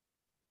empire,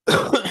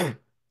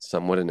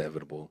 somewhat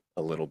inevitable,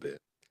 a little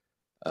bit.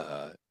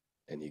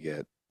 And you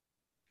get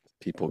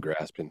people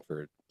grasping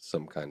for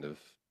some kind of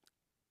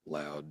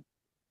loud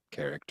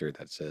character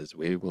that says,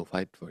 "We will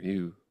fight for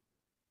you."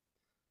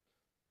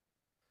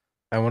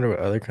 I wonder what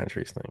other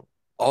countries think.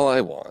 All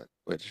I want,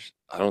 which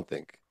I don't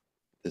think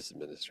this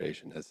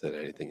administration has said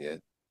anything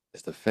yet,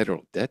 is the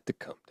federal debt to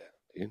come down,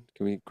 dude.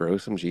 Can we grow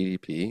some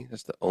GDP?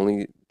 That's the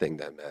only thing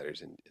that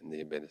matters in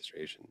the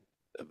administration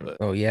of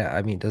Oh yeah,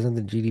 I mean, doesn't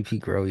the GDP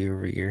grow year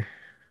over year?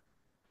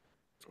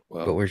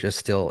 But well, we're just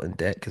still in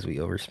debt because we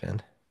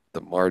overspend.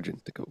 the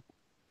margins to go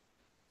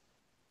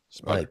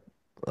smarter.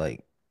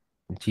 Like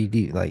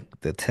GD,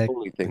 like the tech.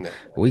 Only thing that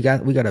We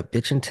got a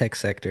bitchin' tech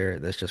sector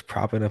that's just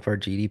propping up our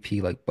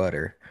GDP like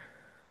butter,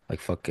 like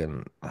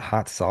fucking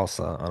hot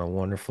salsa on a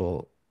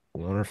wonderful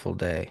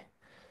day,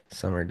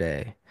 summer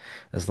day.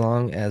 As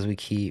long as we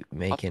keep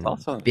hot making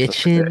sauce on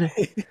bitchin',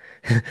 Sunday.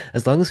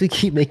 as long as we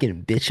keep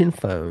making bitchin'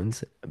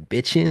 phones,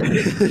 bitchin'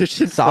 There's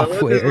just so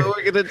much is software, what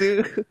we're gonna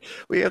do.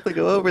 We have to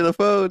go over the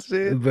phones,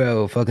 dude.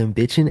 bro, fucking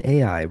bitchin'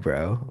 AI,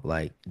 bro.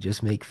 Like,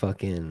 just make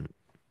fucking.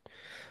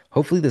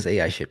 Hopefully this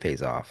AI shit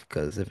pays off,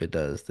 because if it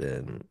does,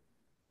 then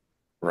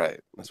Right.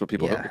 That's what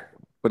people hope. yeah,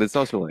 But it's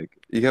also like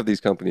you have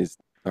these companies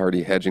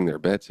already hedging their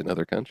bets in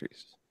other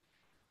countries.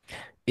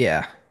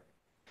 yeah.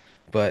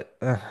 But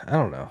I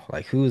don't know.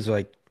 Like, who's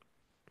like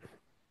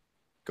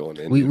Going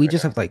to we India right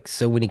just now. have like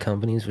so many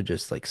companies with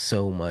just like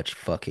so much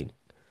fucking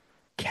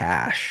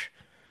cash,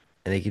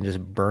 and they can just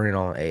burn it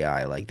on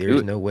AI. Like, Do there's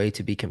it. no way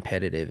to be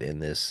competitive in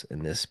this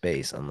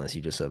space unless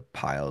you just have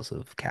piles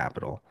of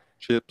capital.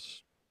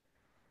 Chips.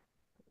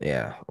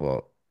 Yeah.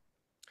 Well,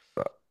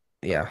 uh,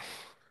 Uh, yeah.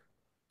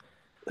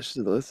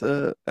 let's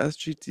ask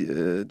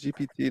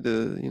GPT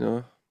to,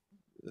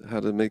 how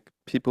to make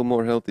people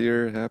more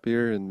healthier,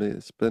 happier,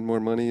 and spend more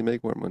money,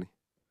 make more money.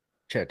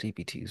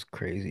 ChatGPT is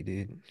crazy,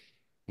 dude.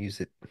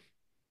 Use it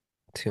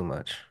too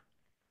much.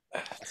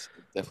 It's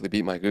definitely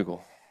beat my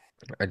Google.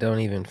 I don't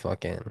even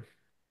fucking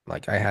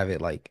like I have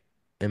it like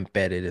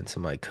embedded into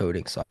my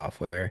coding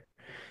software.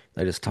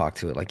 I just talk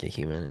to it like a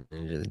human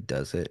and it just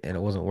does it. And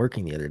it wasn't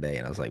working the other day.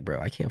 And I was like, bro,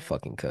 I can't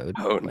fucking code.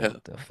 Oh Like, no.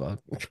 what the fuck?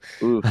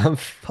 Oof. I'm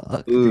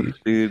fucked, Oof, dude.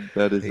 dude,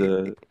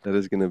 Like, that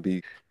is gonna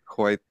be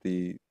quite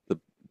the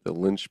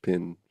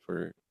linchpin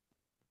for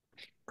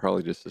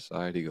probably just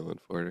society going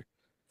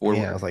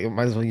yeah, I forward. was like, I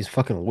might as well use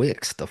fucking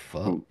Wix. The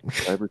fuck?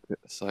 Mm,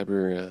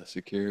 cyber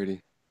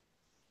security.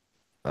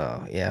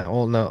 Oh, yeah.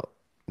 Well, no,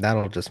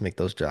 that'll just make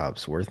those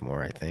jobs worth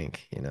more, I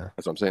think, you know.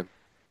 That's what I'm saying.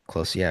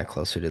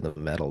 Closer to the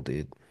metal,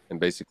 dude. And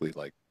basically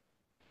like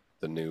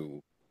the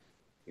new,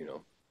 you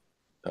know,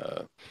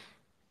 uh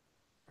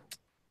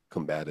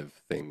combative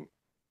thing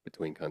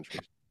between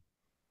countries.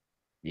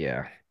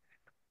 Yeah.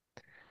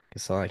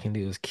 Guess all I can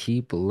do is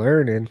keep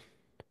learning.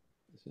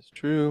 This is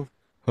true.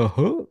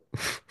 Uh-huh.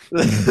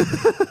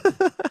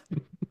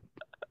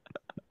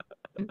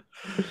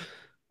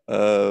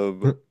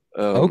 um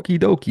um Okie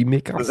dokie,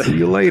 Mick. I'll see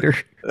you later.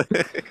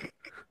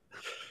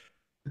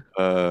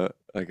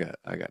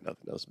 I got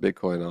nothing else.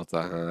 Bitcoin all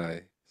time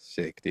high.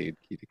 Sick, dude.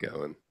 Keep it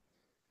going.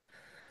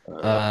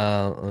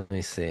 Uh, Let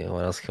me see.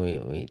 What else can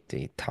we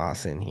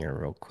toss in here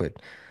real quick?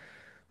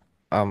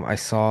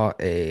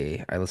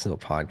 I listened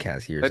to a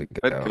podcast years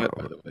Fed cut,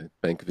 by ago. the way.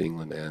 Bank of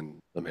England and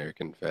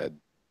American Fed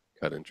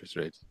cut interest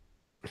rates.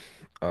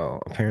 Oh,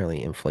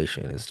 apparently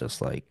inflation is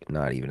just like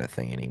not even a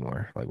thing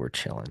anymore. Like, we're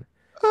chilling.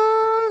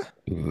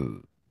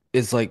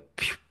 It's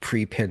like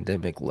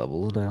pre-pandemic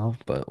levels now,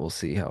 but we'll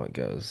see how it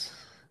goes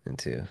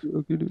into.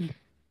 Okay, dude.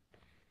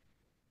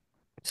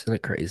 Isn't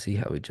it crazy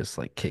how we just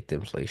like kicked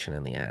inflation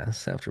in the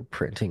ass after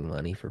printing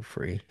money for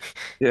free?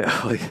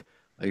 Yeah, like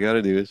all you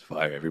gotta do is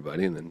fire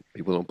everybody, and then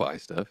people don't buy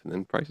stuff, and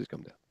then prices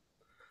come down.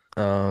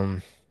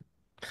 Um,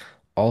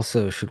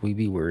 Also, should we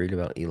be worried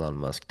about Elon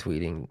Musk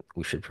tweeting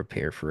we should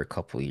prepare for a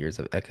couple years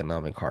of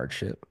economic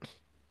hardship?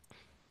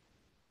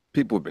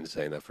 People have been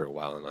saying that for a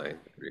while, and I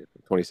agree.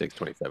 26,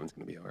 27 is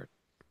gonna be hard.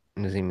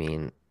 Does he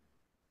mean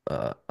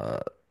uh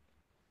uh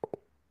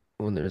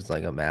when there's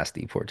like a mass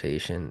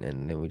deportation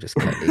and then we just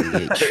cut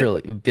 88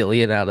 trillion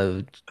billion out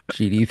of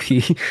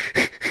GDP?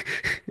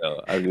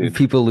 No, I When mean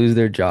people lose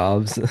their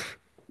jobs,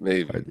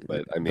 maybe, or,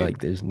 but I mean like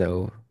there's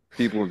no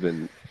people have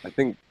been. I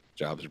think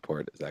jobs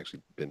report has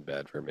actually been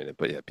bad for a minute,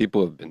 but yeah,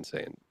 people have been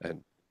saying,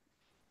 and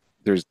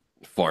there's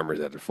farmers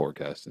that have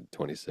forecasted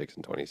 26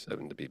 and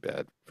 27 to be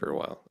bad for a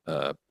while.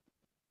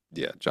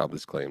 Yeah,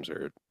 jobless claims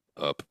are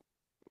up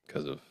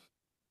because of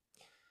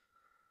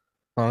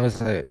as long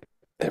as as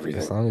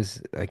everything. long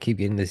as I keep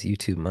getting this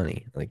YouTube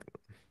money, like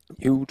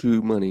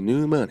YouTube money,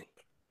 new money.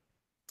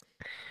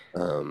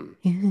 Um,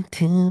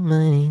 YouTube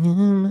money, new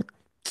money.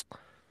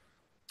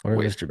 What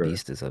wait Mr. for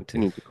Beast is up to.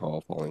 continue to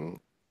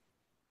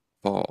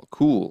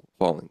cool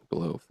falling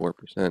below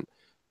 4%.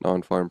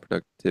 Non-farm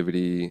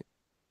productivity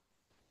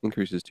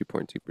increases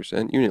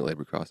 2.2%. Unit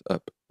labor costs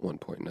up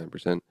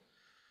 1.9%.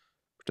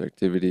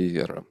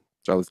 Productivity, I don't know.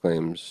 Jobless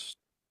claims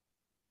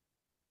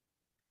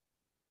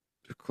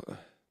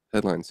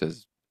headline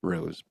says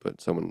rose,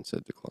 but someone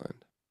said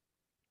declined.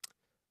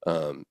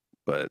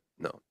 But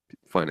no,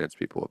 finance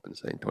people have been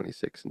saying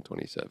 26 and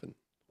 27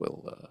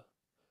 will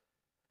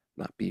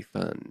not be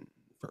fun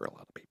for a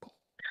lot of people.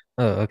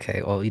 Oh,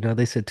 okay. Well,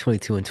 they said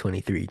 22 and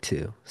 23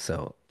 too.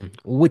 So,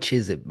 which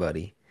is it,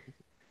 buddy?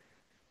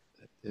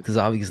 Because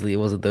obviously it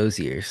wasn't those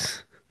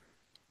years.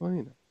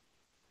 Well,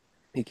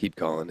 you keep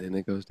calling and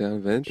it goes down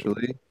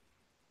eventually.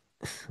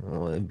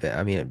 Well,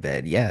 I mean, I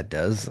bet, yeah, it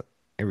does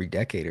every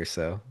decade or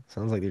so.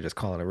 Sounds like they're just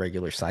calling a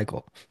regular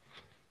cycle.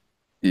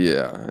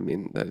 Yeah, I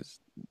mean that is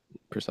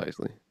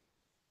precisely.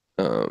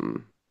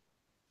 Um,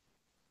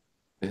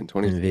 in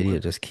 24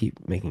 Nvidia just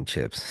keep making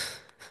chips.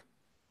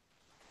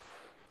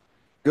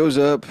 goes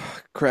up,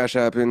 crash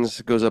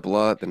happens, goes up a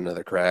lot, then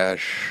another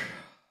crash,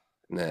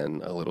 and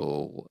then a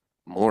little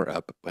more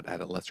up, but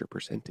at a lesser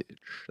percentage.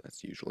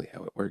 That's usually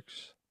how it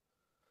works.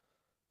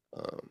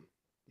 Um,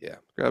 yeah,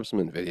 grab some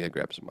Nvidia,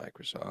 grab some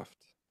Microsoft.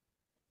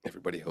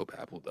 Everybody hope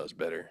Apple does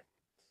better.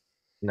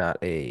 Not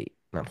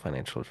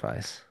financial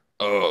advice.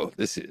 Oh,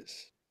 this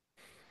is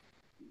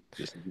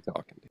just me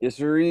talking. Yes,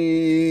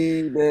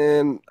 sirree,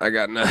 man. I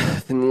got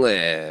nothing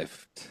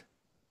left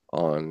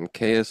on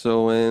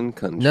KSON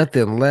country.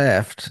 Nothing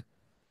left.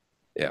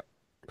 Yeah,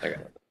 I got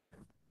it.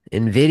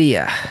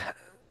 Nvidia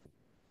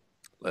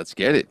Let's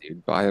get it,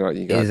 dude. Buy it.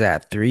 You got is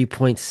at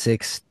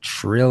 3.6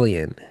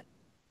 trillion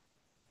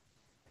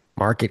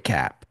market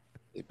cap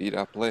it. Beat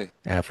out play.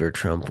 after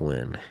Trump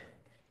win.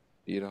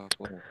 Beat off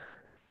play.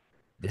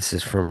 This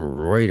is from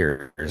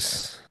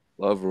Reuters.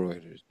 Love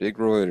Reuters. Big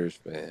Reuters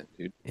fan,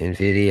 dude.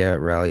 Nvidia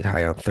rallied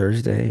high on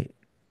Thursday,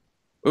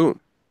 Boom.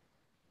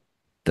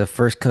 the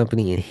first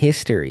company in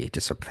history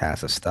to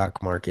surpass a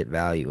stock market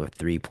value of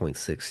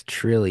 3.6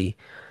 trillion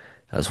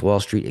as Wall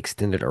Street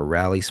extended a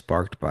rally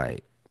sparked by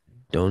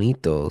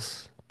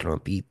Donitos,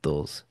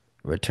 Trumpitos,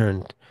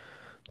 returned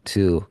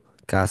to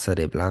Casa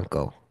de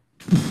Blanco.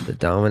 The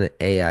dominant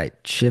AI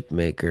chip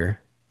maker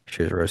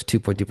shares rose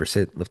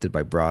 2.2%, lifted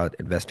by broad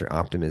investor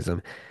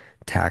optimism,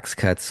 tax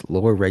cuts,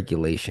 lower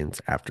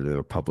regulations after the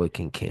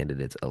Republican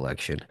candidate's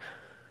election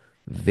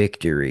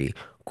victory.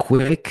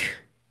 Quick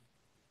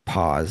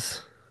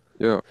pause.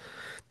 Yeah.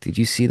 Did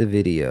you see the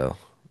video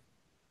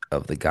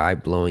of the guy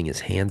blowing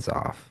his hands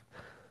off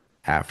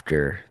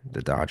after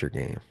the Dodger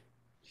game?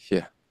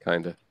 Yeah,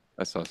 kinda.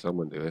 I saw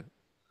someone do it.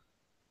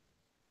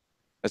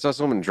 I saw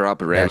someone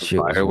drop a That random shit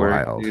was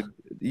firework, wild.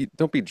 dude.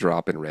 Don't be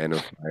dropping random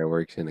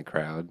fireworks in a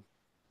crowd.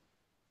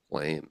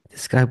 Lame.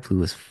 This guy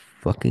blew his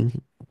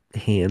fucking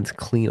hands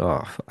clean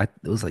off. It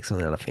was like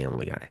something out of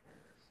Family Guy.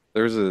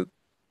 There was a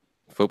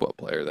football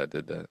player that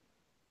did that.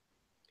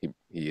 He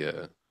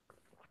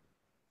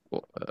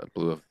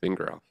blew a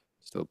finger off.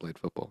 Still played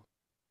football.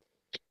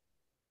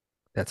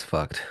 That's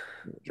fucked.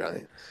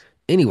 Giants.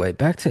 Anyway,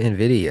 back to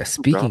Nvidia.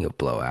 Speaking Drop of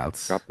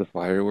blowouts, drop the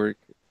firework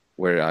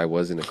where I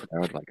was in a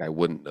crowd. Like I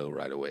wouldn't know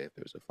right away if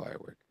there was a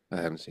firework. I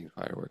haven't seen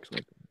fireworks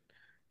like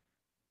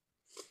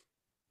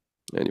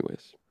that.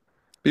 Anyways,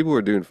 people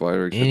were doing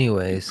fireworks.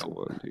 anyways, No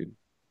one, dude.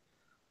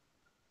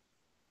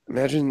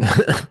 Imagine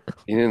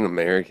being an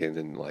American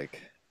and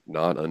like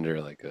not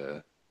under like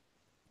a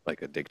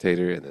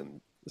dictator and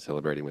then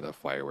celebrating with a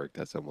firework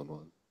that someone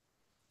won.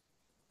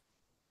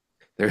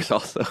 There's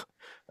also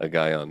a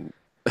guy on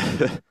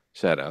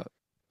shout out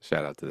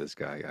to this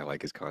guy. I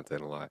like his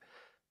content a lot.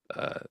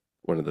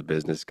 One of the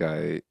business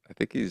guy. I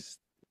think he's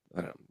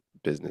I don't know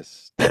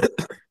business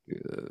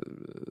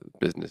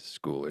business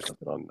school or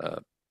something on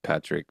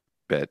Patrick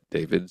Bet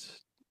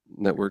David's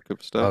network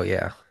of Oh stuff.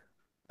 yeah.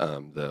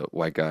 The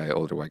white guy,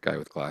 older white guy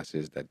with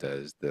glasses that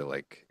does the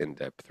like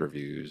in-depth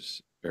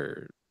reviews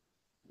or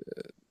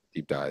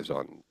deep dives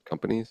on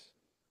companies.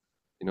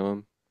 You know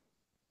him?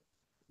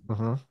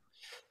 Uh-huh.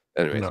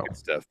 Anyways, No. good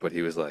stuff. But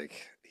he was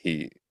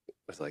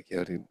like,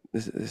 "Yo, dude,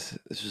 this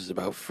is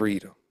about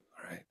freedom.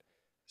 All right,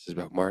 this is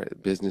about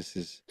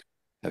businesses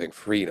having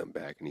freedom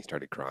back." And he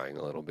started crying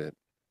a little bit.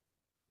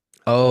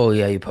 Oh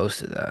yeah, you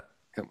posted that.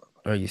 Come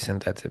on, Or you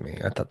sent that to me.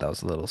 I thought that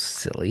was a little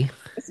silly.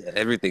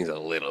 everything's a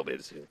little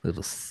bit silly.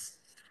 Little s-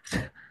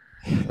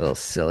 a little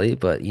silly,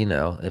 but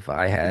if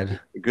I had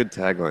A good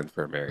tagline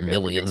for America.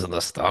 millions in the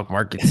stock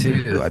market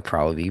too, I'd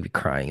probably be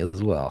crying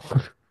as well.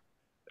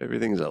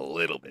 Everything's a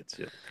little bit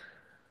silly.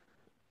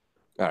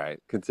 All right,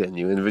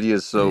 continue.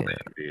 Nvidia's so Yeah.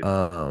 big, dude.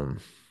 Um,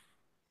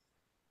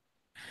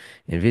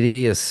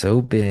 Nvidia is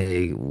so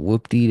big,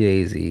 whoop-de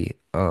daisy.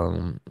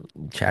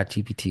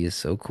 ChatGPT is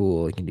so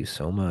cool. It can do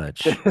so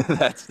much,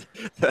 That's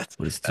that's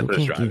but it that's still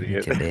what's can't give driving me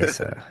it.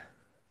 cabeza.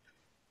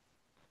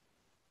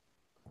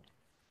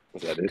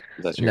 Is that it?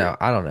 Is that your No,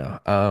 I don't know.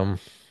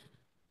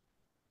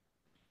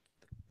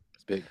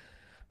 it's big?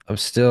 I'm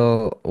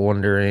still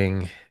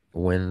wondering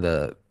when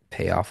the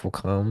payoff will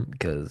come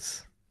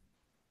because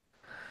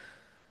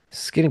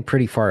it's getting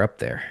pretty far up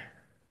there.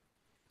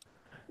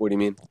 What do you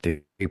mean?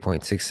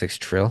 3.66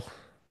 trill.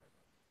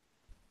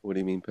 What do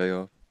you mean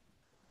payoff?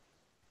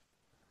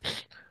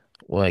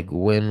 Like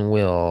when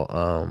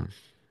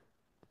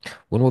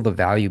will the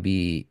value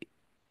be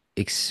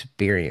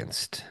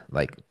experienced?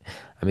 Like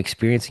I'm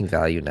experiencing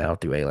value now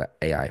through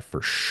AI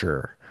for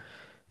sure.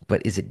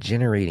 But is it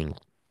generating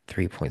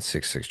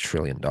 $3.66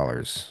 trillion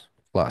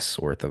plus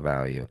worth of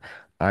value?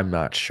 I'm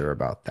not sure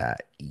about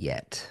that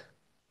yet,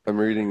 I'm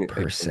reading a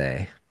per book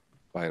se.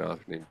 by an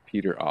author named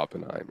Peter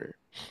Oppenheimer.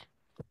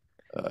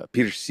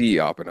 Peter C.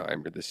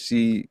 Oppenheimer. The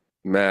C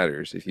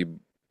matters. If you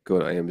go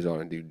to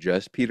Amazon and do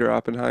just Peter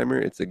Oppenheimer,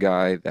 it's a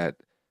guy that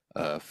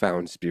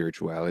found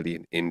spirituality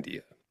in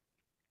India.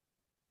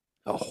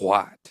 A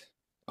what?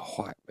 A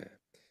what, man?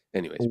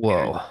 Anyways,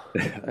 Peter. Whoa.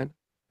 I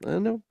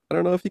don't know. I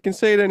don't know if you can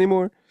say it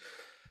anymore.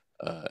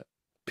 Uh,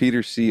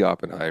 Peter C.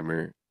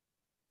 Oppenheimer,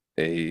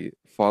 a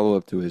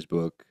follow-up to his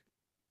book,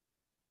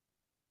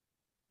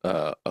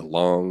 A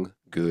Long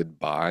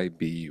Goodbye,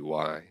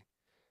 B-U-Y.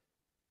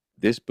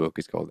 This book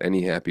is called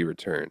Any Happy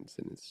Returns,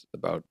 and it's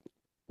about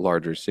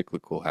larger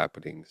cyclical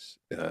happenings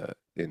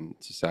in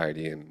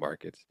society and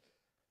markets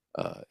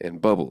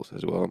and bubbles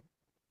as well.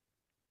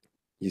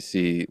 You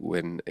see,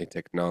 when a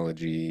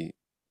technology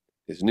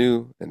is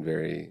new and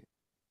very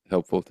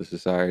helpful to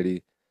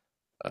society,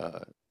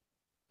 uh,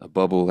 a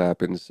bubble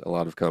happens. A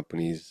lot of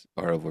companies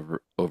are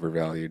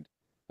overvalued.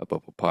 A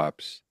bubble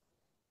pops.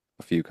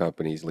 A few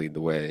companies lead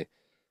the way,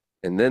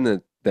 and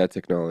then that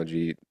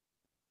technology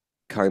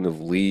kind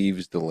of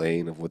leaves the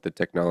lane of what the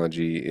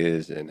technology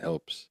is and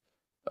helps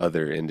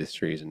other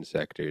industries and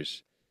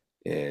sectors.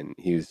 And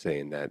he was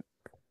saying that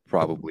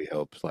probably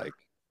helps like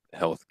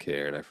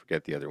healthcare, and I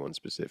forget the other one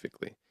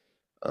specifically.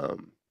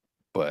 Um,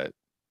 but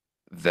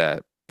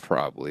that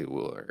probably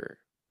will, or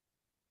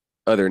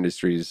other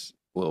industries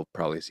will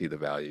probably see the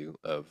value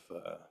of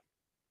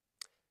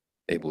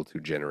able to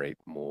generate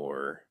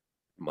more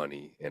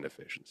money and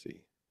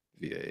efficiency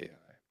via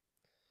AI.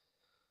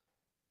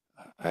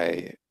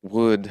 I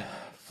would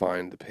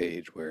find the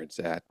page where it's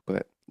at,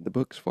 but the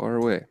book's far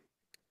away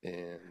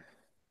and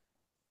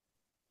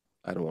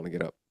I don't want to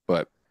get up.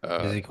 But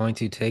Is it going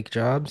to take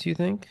jobs, you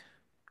think?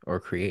 Or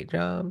create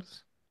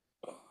jobs?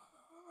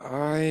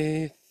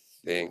 I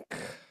think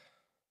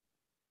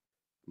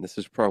this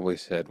is probably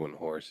said when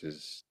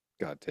horses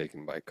got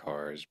taken by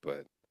cars,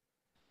 but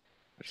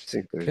I just Is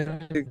it think there's,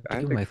 gonna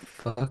I do think, my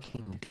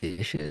fucking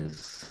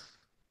dishes?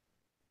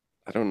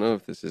 I don't know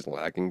if this is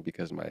lagging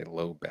because of my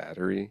low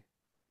battery.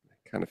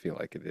 I kind of feel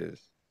like it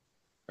is.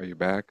 Are you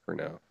back or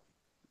no?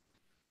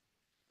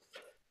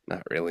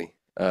 Not really.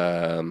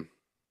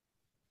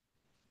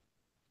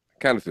 I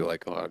kind of feel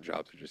like a lot of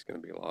jobs are just going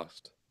to be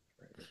lost.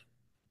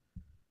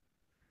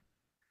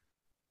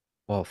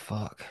 Well,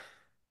 fuck.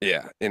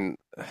 Yeah, and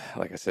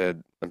like I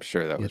said, I'm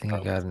sure that You was think I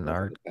probably got an said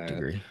art in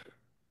degree?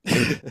 the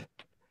past.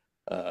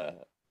 uh,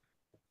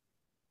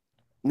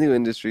 New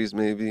industries,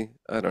 maybe.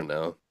 I don't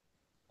know.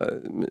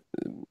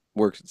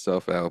 Works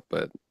itself out,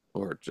 but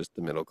or just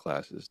the middle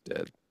class is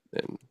dead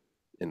and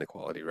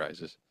inequality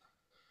rises.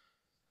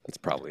 That's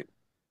probably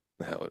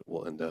how it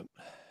will end up.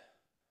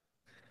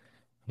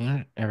 You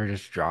don't ever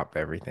just drop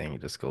everything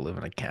and just go live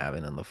in a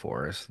cabin in the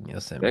forest in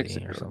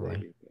Yosemite or Mexico,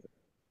 something? maybe.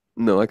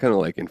 No, I kind of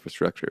like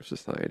infrastructure of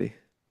society,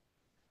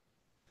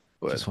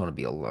 but Just want to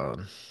be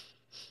alone.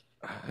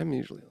 I'm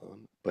usually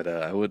alone. But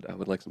I would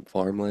like some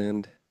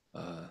farmland.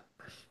 Uh,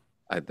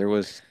 there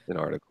was an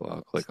article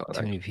I'll It's click on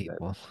too many actually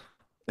people.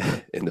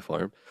 that in the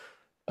farm.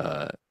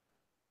 Uh,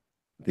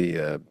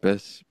 the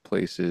best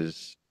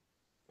places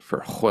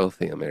for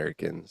wealthy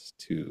Americans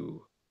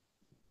to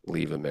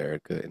leave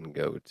America and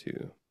go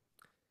to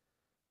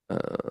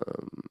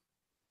um,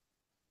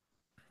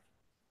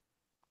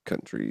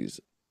 countries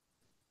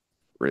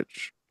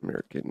rich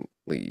American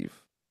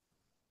leave.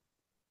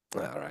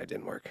 All right,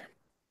 didn't work.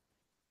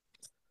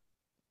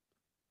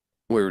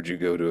 Where would you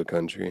go to a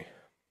country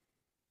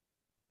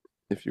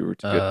if you were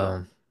to go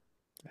Um,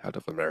 out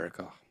of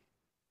America?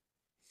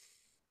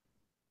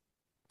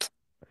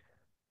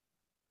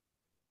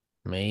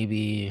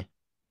 maybe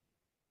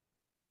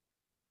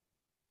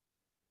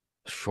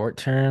short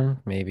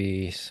term,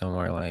 maybe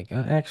somewhere like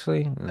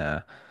actually,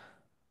 nah.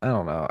 I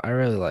don't know. I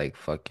really like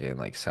fucking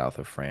like south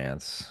of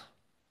France,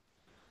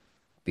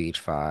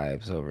 beach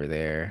vibes over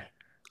there.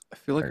 I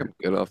feel like Or I'm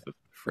good off the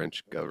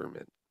French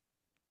government.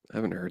 I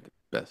haven't heard the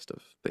best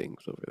of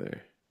things over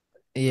there.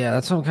 yeah,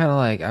 that's what I'm kind of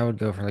like. I would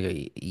go for like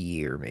a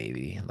year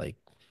maybe. Like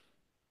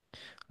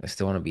I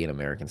still want to be an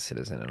American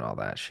citizen and all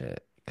that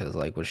shit. Because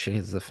like when shit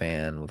hits the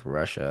fan with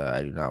Russia,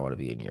 I do not want to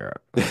be in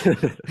Europe.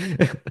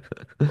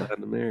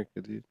 Latin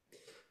America, dude.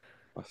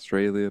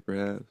 Australia,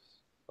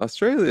 perhaps.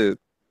 Australia.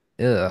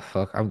 Ugh,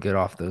 fuck. I'm good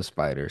off those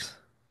spiders.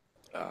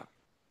 Ah,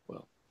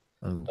 well.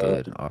 I'm Uh,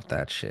 good off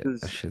that shit.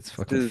 That this shit's this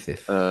fucking is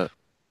fifth.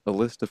 a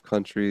list of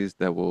countries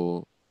that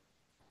will,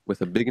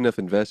 with a big enough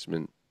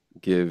investment,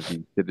 give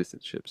you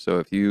citizenship. So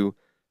if you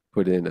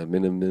put in a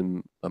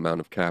minimum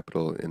amount of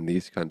capital in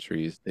these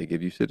countries, they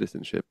give you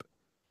citizenship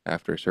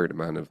after a certain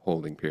amount of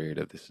holding period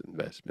of this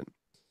investment.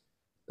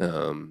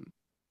 Um,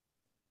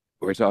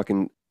 we're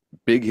talking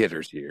big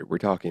hitters here. We're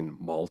talking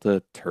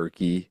Malta,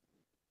 Turkey,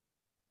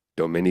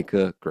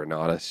 Dominica,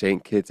 Grenada,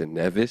 St. Kitts and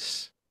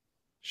Nevis.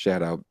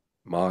 Shout out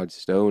Mod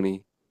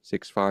Stoney,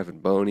 6'5"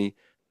 and Boney.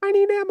 I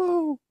need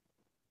ammo.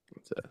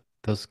 It's a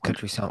Those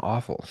countries sound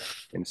awful.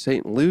 And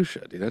Saint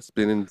Lucia, dude, that's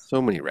been in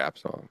so many rap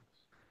songs.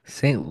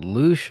 St.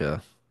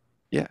 Lucia.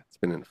 Yeah, it's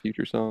been in a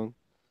Future song.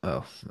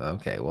 Oh,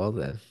 okay. Well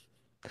then,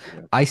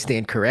 Yeah. I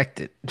stand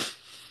corrected.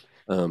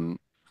 Um,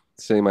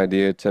 Same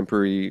idea,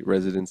 temporary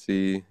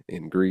residency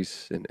in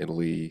Greece and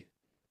Italy,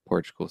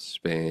 Portugal,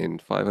 Spain.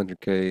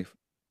 500K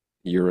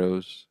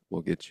euros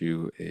will get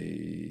you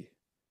a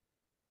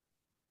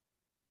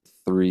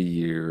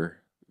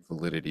 3-year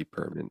validity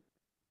permit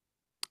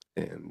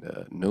and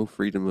no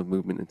freedom of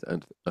movement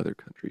into other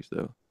countries,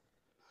 though.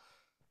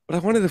 But I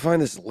wanted to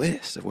find this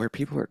list of where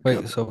people are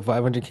Wait, so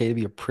 500K to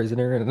be a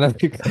prisoner in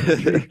another going.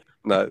 country?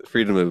 Not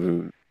freedom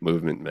of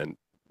movement meant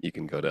you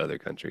can go to other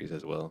countries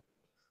as well.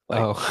 Like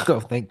Oh, oh,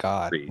 thank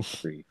God. Thank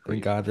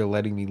free. God they're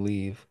letting me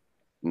leave.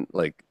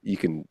 Like you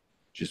can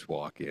just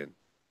walk in.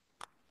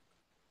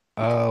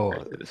 You can be Oh,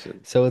 a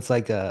citizen. so it's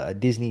like a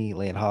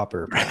Disneyland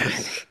Hopper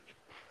pass.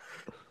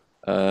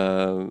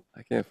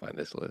 I can't find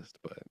this list,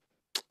 but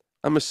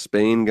I'm a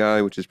Spain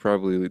guy, which is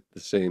probably the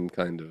same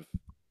kind of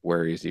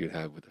worries you'd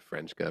have with the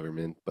French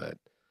government. But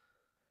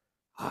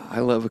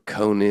I love a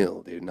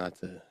Conil, dude. Not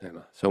to, I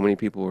know, so many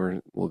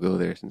people will go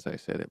there since I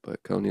said it,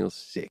 but Conil's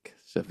sick.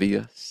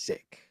 Sevilla,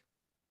 sick.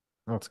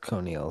 What's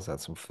Coney-Is that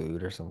some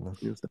food or something?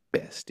 It's the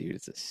best, dude.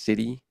 It's a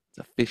city. It's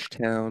a fish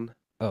town.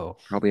 Oh,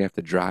 Probably have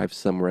to drive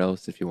somewhere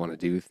else if you want to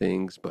do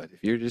things. But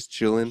if you're just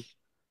chilling,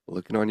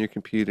 looking on your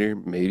computer,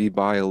 maybe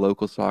buy a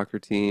local soccer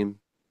team,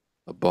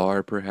 a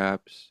bar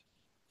perhaps,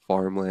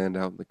 farmland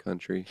out in the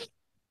country.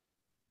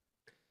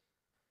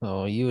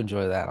 oh, you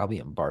enjoy that. I'll be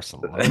in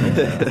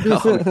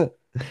Barcelona.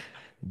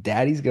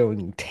 Daddy's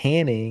going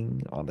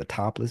tanning on the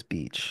topless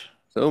beach.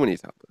 So many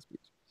topless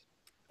beaches.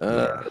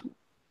 Yeah.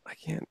 I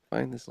can't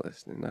find this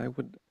list, and I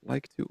would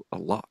like to a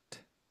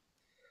lot.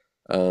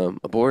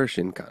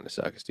 Abortion kind of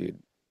sucks,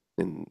 dude.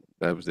 And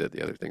that was the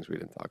other things we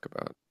didn't talk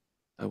about.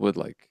 I would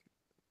like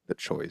the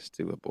choice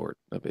to abort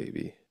a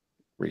baby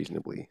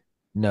reasonably.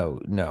 No,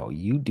 no,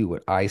 you do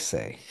what I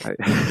say. I,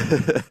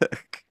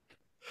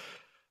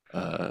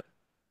 uh,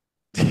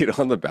 dude,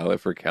 on the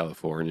ballot for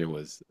California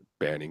was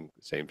banning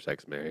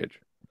same-sex marriage.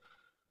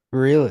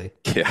 Really?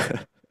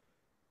 Yeah,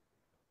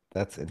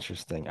 That's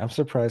interesting. I'm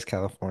surprised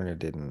California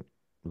didn't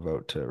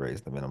vote to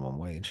raise the minimum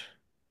wage.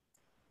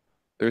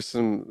 there's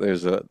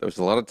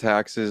a lot of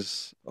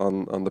taxes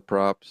on the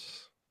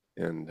props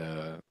and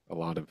a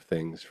lot of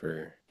things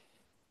for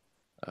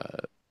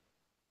uh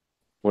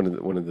one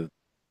of the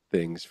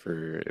things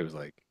for it was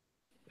like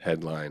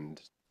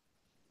headlined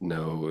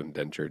no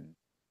indentured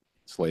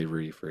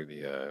slavery for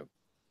the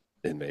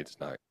inmates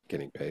not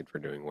getting paid for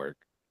doing work.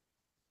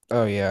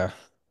 Oh yeah.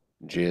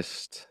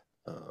 Just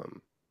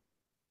um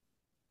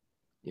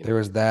you There know,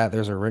 was that.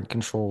 There's a rent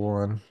control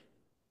one.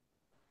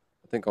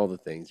 I think all the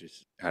things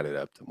just added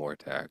up to more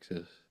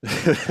taxes.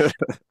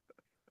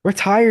 We're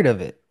tired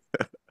of it.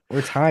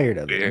 We're tired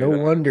of it. No Yeah.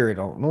 wonder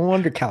no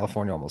wonder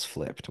California almost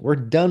flipped. We're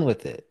done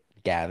with it,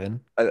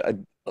 Gavin. I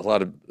a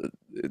lot of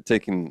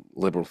taking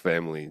liberal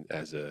family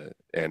as a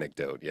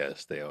anecdote.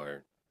 Yes, they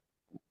are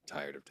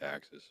tired of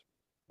taxes.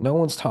 No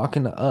one's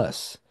talking to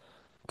us.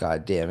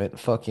 God damn it.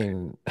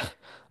 Fucking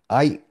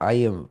I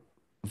am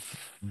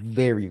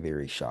very,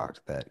 very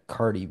shocked that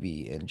Cardi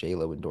B and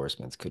J-Lo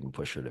endorsements couldn't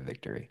push her to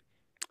victory.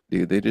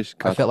 Dude, they just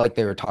I got. felt like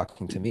they were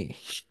talking to me.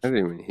 I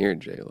didn't even hear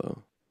J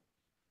Lo.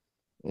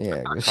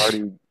 Yeah.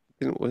 Cardi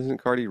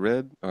wasn't Cardi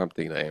red? Oh, I'm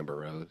thinking of Amber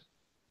Rose.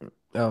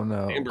 Oh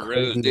no. Amber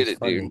Cardi Rose B did was it,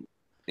 funny. dude.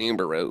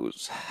 Amber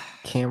Rose.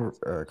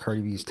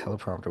 Cardi B's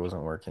teleprompter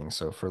wasn't working,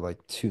 so for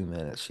like 2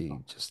 minutes she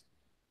just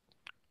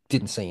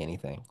didn't say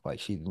anything. Like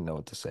she didn't know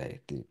what to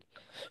say, dude.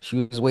 She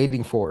was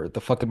waiting for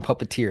the fucking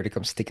puppeteer to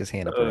come stick his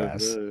hand up her Oh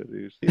ass no,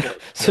 dude. She don't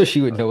so care.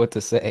 she would know what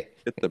to say.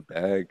 Get the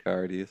bag,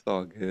 Cardi. It's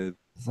all good.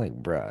 It's like,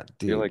 bruh,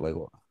 You're dude, like, like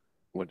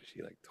what is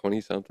she like?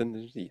 20 something?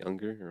 Is she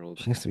younger or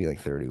older? she has to be like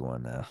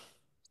 31 now.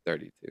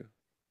 32.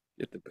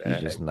 Get the She's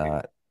just bag,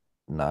 dude.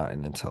 not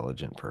an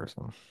intelligent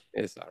person.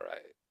 It's all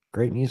right.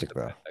 Great Get music the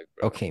though. bag,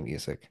 bro. Okay,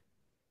 music.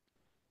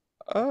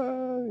 That's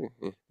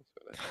what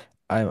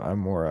I'm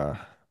more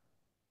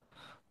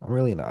I'm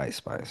really into Ice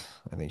Spice.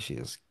 I think she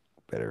has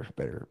better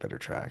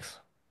tracks.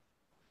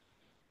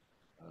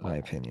 My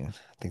opinion.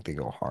 I think they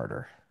go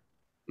harder.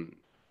 hmm.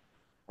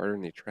 Harder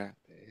than they trap,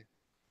 eh?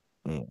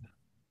 Yeah.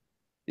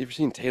 You ever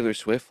seen Taylor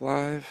Swift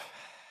live?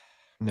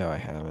 No, I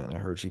haven't. I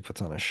heard she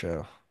puts on a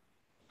show.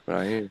 What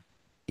I hear.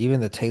 Even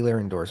the Taylor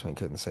endorsement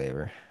couldn't save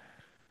her.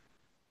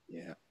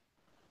 Yeah.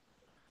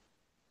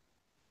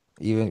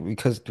 Even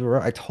because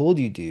bro, I told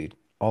you, dude,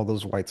 all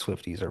those white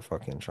Swifties are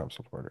fucking Trump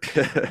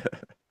supporters.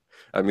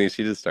 I mean,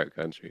 she did start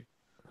country.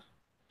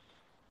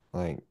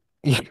 Like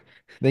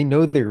they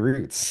know their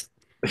roots.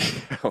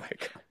 Oh my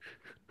God.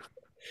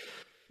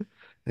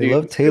 They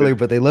love Dude, Taylor,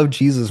 but they love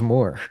Jesus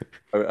more.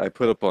 I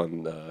put up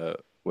on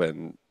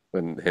when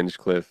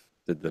Hinchcliffe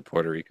did the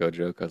Puerto Rico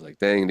joke. I was like,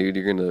 "Dang, dude,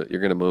 you're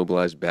gonna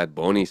mobilize Bad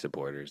Bunny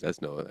supporters.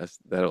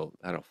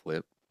 That'll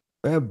flip."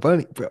 Bad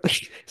Bunny, bro.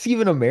 Is he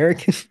even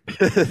American?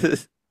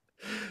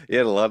 He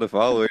had a lot of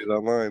followers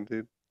online,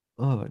 dude.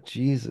 Oh,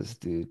 Jesus,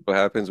 dude. What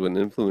happens when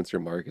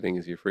influencer marketing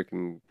is your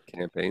freaking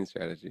campaign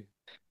strategy?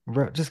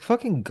 Bro, just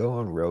fucking go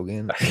on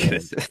Rogan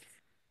and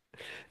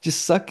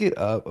just suck it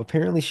up.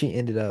 Apparently, she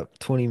ended up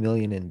 20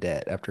 million in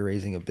debt after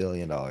raising $1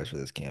 billion for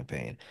this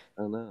campaign.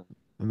 Oh no.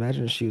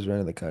 Imagine if she was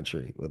running the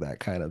country with that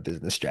kind of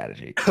business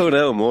strategy. Oh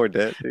no, more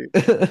debt, dude.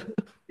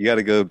 You got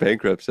to go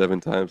bankrupt 7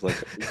 times. Like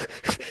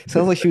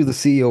Sounds like she was the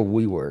CEO of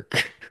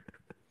WeWork.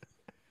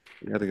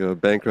 you got to go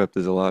bankrupt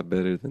is a lot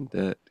better than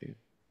debt, dude.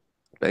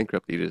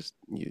 Bankrupt, it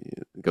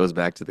goes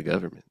back to the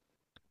government.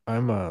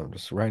 I'm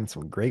just writing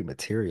some great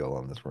material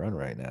on this run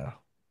right now.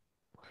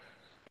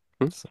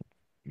 Hmm? So,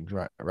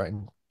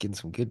 writing, getting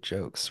some good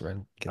jokes,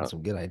 getting Oh,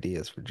 some good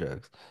ideas for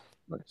jokes.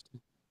 nice.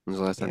 When's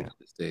the last time you Yeah, hit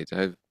the stage?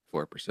 I have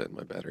 4% in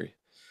my battery.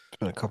 it's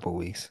been a couple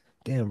weeks.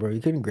 Damn, bro,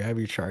 you couldn't grab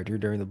your charger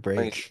during the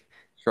My break.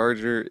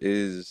 charger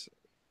is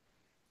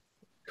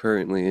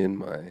currently in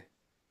my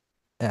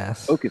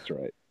Ass.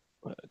 Focusrite.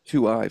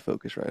 2i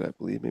Focusrite, I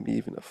believe, maybe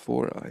even a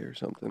 4i or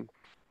something.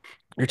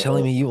 You're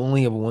telling me you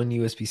only have one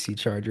USB-C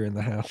charger in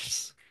the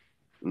house?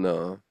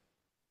 No,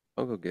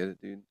 I'll go get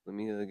it, dude. Let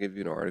me give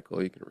you an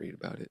article. You can read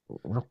about it.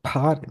 We're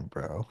potting,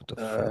 bro. What the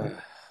Uh,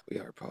 fuck? we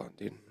are pawn,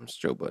 dude. What's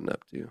Joe Button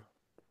up to?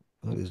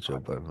 What is Joe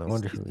Budden? I He's,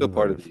 wonder he's who still he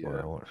part of voted the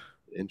for.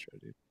 intro,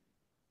 dude.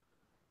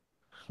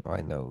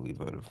 I know who he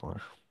voted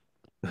for.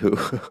 Who?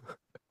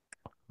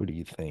 Who do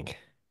you think?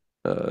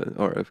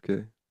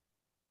 RFK.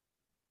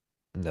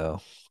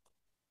 No,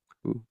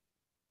 Who?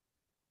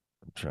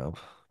 Trump,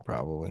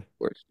 probably. Of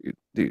course, dude.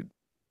 Dude,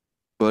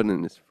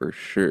 Button is for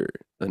sure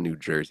a New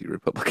Jersey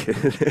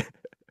Republican.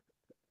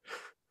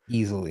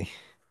 Easily.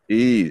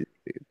 Easy.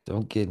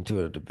 Don't get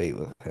into a debate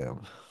with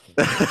him.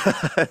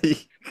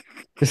 I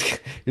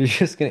You're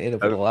just gonna end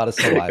up with a lot of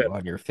saliva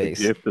on your the face.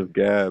 gift of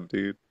gab,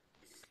 dude.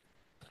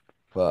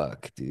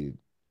 Fuck, dude.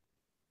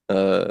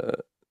 Uh,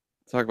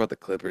 talk about the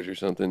Clippers or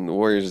something. The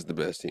Warriors is the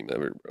best team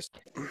ever.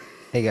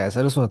 Hey guys,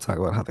 I just want to talk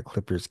about how the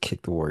Clippers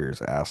kicked the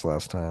Warriors' ass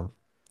last time.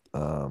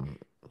 Um,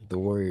 the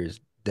Warriors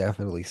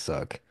definitely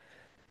suck,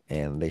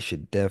 and they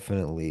should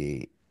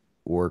definitely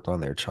work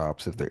on their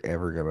chops if they're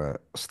ever gonna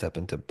step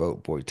into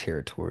boat boy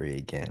territory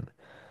again.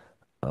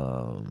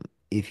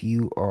 If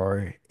you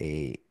are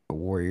a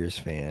Warriors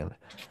fan,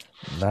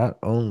 not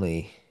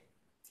only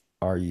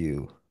are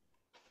you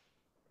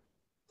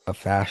a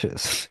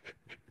fascist,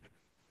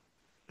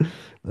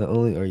 not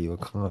only are you a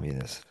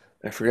communist.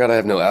 I forgot I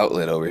have no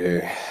outlet over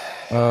here.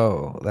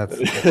 Oh,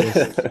 that's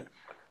this.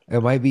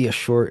 It might be a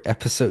short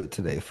episode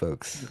today,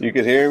 folks. You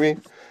could hear me?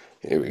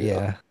 Here we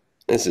go. Yeah.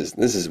 This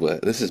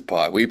is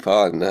pod. We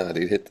pod now,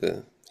 dude. Hit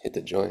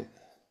the joint.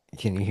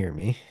 Can you hear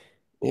me?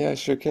 Yeah, I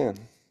sure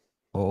can.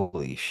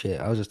 Holy shit.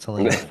 I was just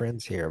telling our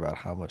friends here about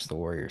how much the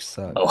Warriors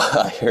suck. Oh,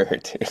 I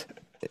heard, dude.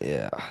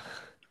 Yeah.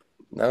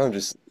 Now I'm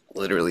just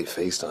literally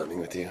FaceTiming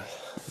with you.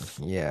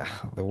 Yeah.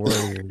 The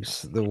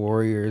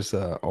Warriors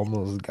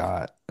almost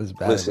got as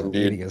bad of a Listen,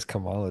 beating dude. as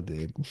Kamala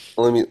did.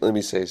 Let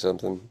me say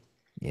something.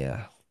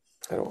 Yeah.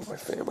 I don't want my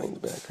family in the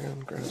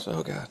background. Gross.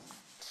 Oh God.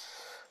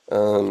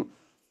 Um,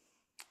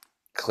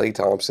 Klay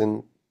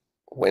Thompson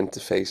went to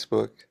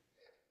Facebook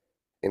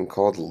and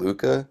called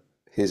Luca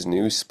his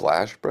new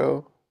splash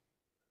bro.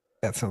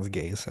 That sounds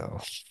gay as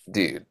hell.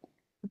 Dude,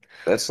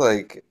 that's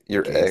like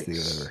Gayest thing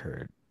I've ever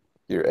heard.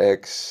 your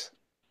ex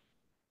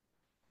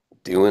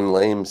doing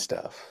lame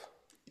stuff.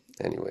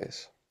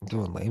 Anyways,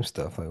 Doing lame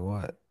stuff like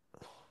what?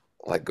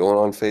 like going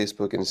on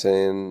Facebook and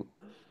saying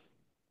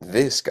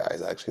this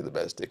guy's actually the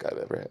best dick I've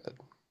ever had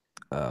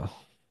Oh,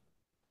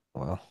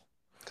 well.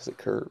 because it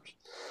curves.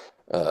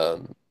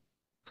 Um,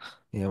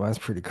 Yeah, mine's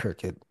pretty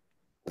crooked.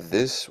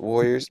 this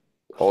Warriors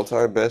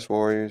All-time best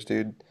Warriors,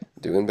 dude.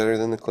 Doing better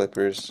than the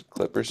Clippers.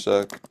 Clippers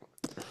suck.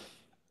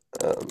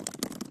 Um,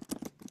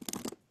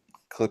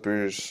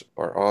 Clippers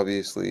are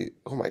obviously.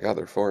 Oh my God,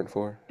 they're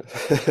 4-4.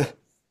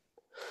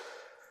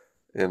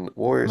 And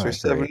Warriors are Not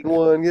seven great. and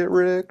one. Get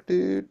wrecked,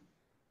 dude.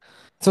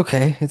 It's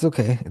okay. It's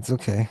okay. It's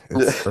okay.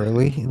 It's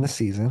early in the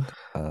season.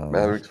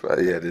 Mavericks,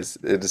 yeah, it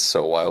is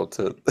so wild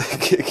to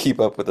keep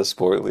up with a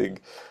sport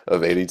league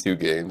of 82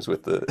 games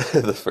with the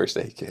the first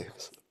 8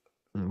 games.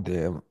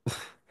 Damn. I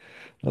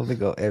don't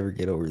think I'll ever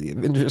get over the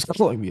Avengers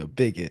calling me a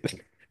bigot.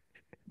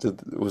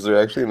 Was there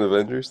actually an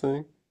Avengers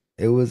thing?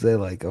 It was a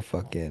like a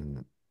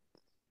fucking.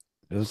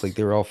 It was like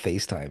they were all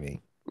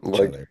FaceTiming each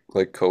Like other.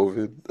 like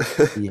COVID?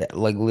 Yeah,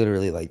 like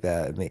literally like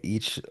that. And they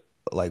each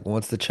like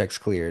once the checks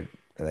cleared,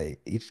 they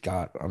each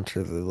got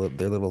onto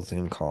their little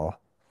Zoom call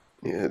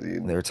Yeah,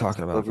 and dude. they were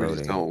talking about Celebrities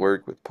voting. don't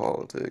work with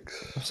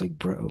politics. I was like,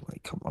 bro,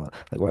 like come on.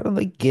 Like why don't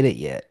they get it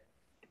yet?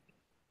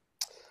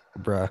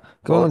 Bruh.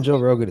 Going on Joe Politics,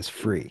 Rogan is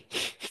free.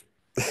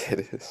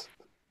 it is.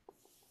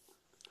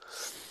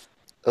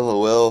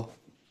 LOL.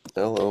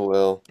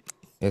 LOL.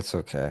 It's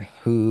okay.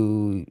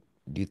 Who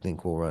do you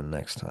think will run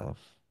next time?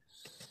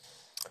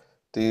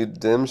 Dude,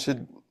 Dem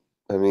should.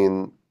 I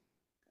mean,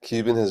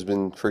 Cuban has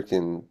been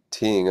freaking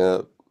teeing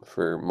up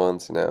for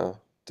months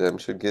now. Dem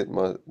should get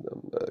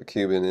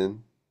Cuban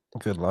in.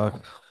 Good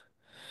luck.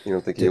 You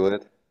don't think he Di-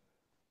 would?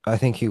 I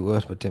think he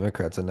would, but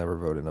Democrats have never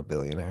voted a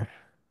billionaire.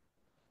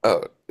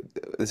 Oh,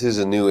 this is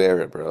a new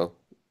era, bro.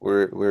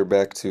 We're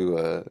back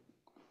to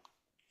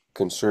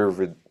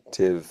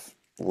conservative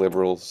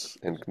liberals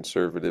and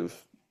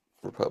conservative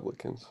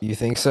Republicans. You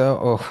think so?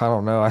 Oh, I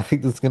don't know. I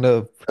think that's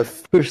gonna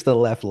If- push the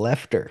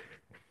lefter.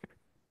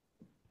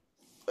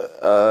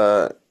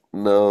 Uh,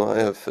 no, I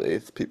have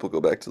faith. People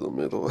go back to the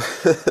middle.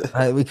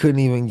 We couldn't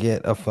even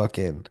get a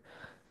fucking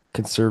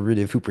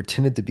conservative who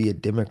pretended to be a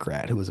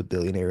Democrat who was a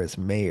billionaire as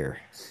mayor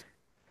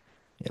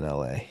in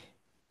LA.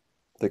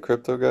 The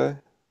crypto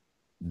guy?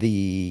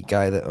 The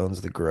guy that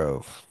owns the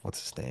Grove,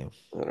 what's his name?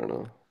 I don't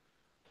know.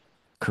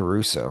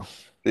 Caruso.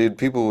 Dude,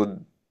 people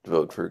would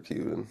vote for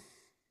Cuban.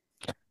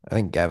 I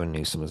think Gavin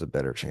Newsom has a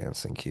better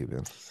chance than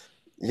Cuban.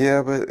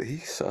 Yeah, but he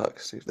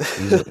sucks, dude.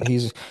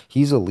 He's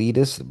he's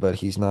elitist, but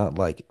he's not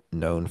like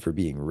known for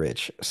being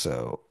rich.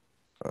 So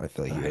I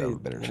feel like he would have I a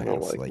better I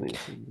don't chance. like Like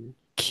Newsom, dude.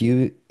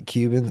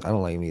 Cubans, I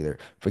don't like him either.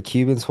 But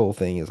Cuban's whole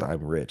thing is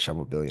I'm rich, I'm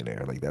a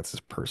billionaire. Like that's his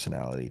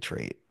personality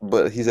trait.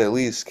 But he's at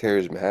least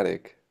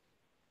charismatic.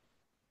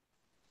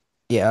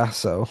 Yeah,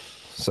 so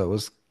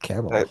is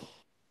I, Kamala.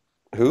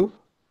 who?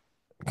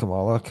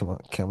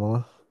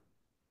 Kamala.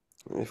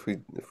 If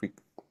we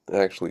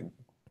actually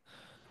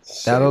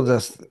say That'll that.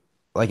 just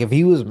like if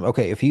he was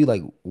okay, if he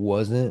like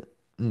wasn't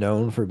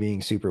known for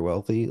being super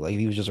wealthy, like if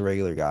he was just a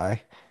regular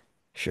guy,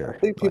 I sure.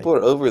 think Like people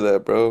are over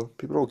that, bro.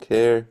 People don't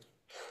care.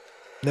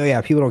 no,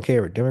 yeah, people don't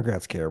care, but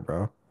Democrats care,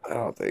 bro. I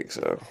don't think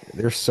so.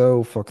 They're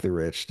so fuck the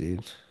rich,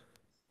 dude.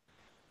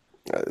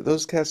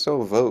 Those cats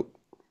don't vote.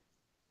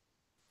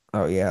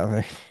 Oh yeah,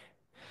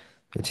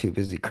 they're too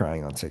busy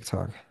crying on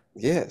TikTok.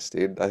 Yes,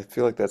 dude. I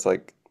feel like that's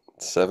like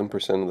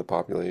 7% of the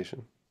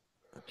population.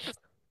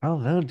 I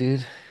don't know,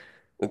 dude.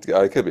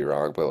 I could be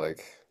wrong, but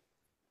like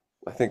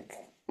I think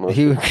most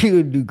He would, people he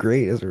would do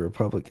great as a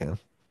Republican.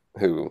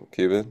 who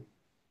Cuban?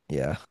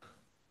 Yeah,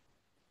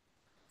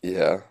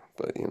 Yeah,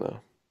 but you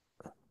know.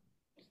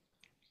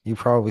 he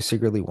probably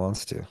secretly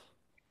wants to.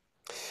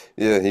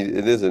 Yeah,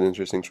 it is an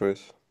interesting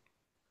choice.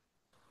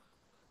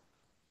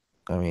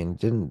 I mean,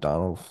 didn't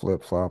Donald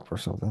flip-flop or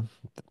something?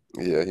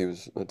 Yeah, he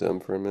was a Dem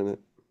for a minute.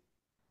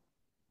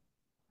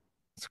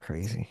 It's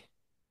crazy.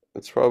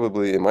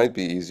 It might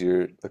be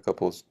easier a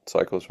couple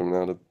cycles from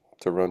now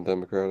to run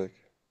Democratic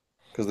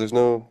because there's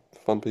no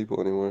fun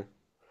people anymore.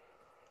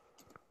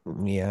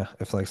 Yeah,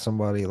 if like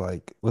somebody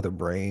like with a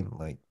brain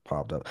like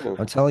popped up. Yeah,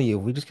 I'm telling you,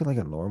 if we just get like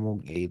a normal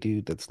gay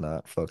dude that's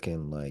not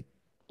fucking like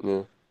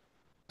yeah.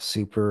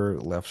 super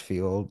left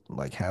field,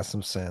 like has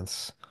some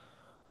sense,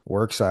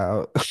 works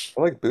out.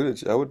 I like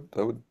Buttigieg.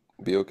 I would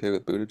be okay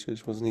with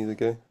Buttigieg. Wasn't he the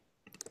guy?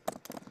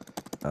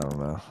 I don't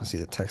know. Is he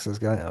the Texas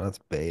guy? Oh, that's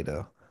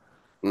Beta.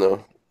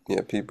 No.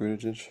 Yeah, Pete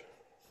Buttigieg.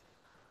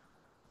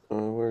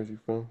 Where is he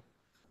from?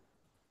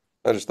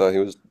 I just thought he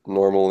was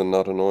normal and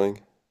not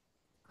annoying.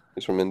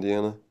 He's from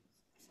Indiana.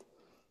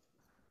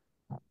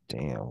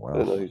 Damn, I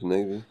didn't well, know he's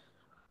Navy.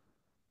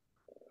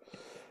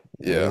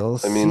 Yeah, we'll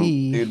I mean,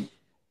 see. dude,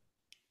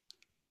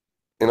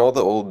 and all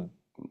the old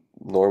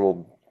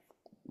normal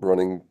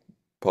running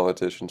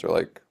politicians are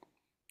like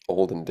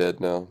old and dead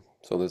now.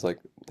 So there's like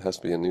has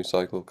to be a new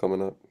cycle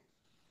coming up,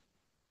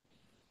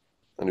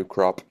 a new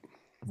crop.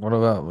 What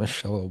about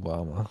Michelle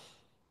Obama?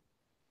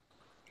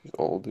 She's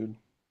old, dude.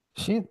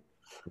 She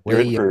You way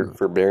ready for younger,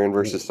 for Barron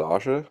versus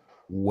Sasha?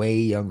 way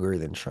younger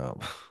than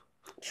Trump.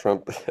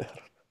 Trump.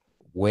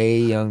 Way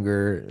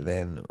younger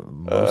than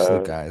most of the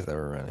Uh, guys that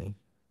were running.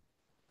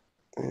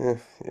 yeah,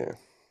 yeah,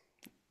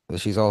 But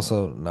she's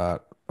also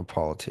not a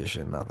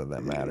politician, not that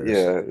that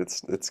matters. yeah.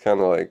 It's kind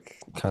of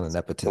like Kind of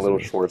a little nepotism.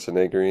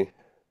 Schwarzenegger.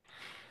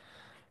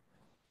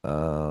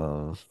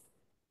 Um,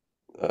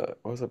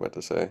 What was I about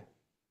to say?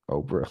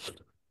 Oprah.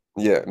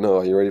 Yeah, no,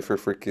 are you ready for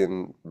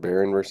freaking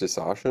Barron versus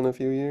Sasha in a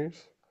few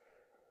years?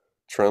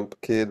 Trump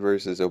kid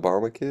versus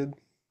Obama kid?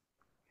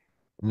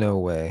 No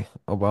way.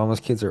 Obama's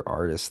kids are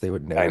artists. They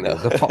would I never get know.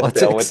 into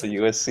They all went politics. to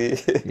USC.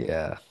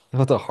 Yeah. They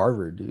went to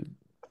Harvard, dude.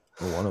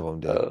 Or one of them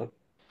did. Uh,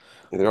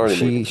 they're already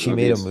making She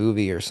made a movies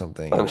movie or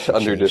something and she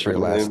under changed her different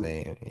last names.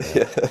 name. Yeah.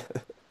 Yeah,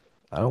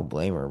 I don't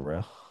blame her,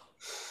 bro.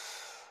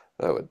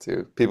 I would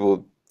too.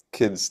 People,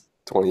 kids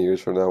 20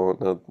 years from now won't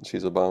know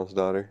she's Obama's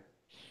daughter.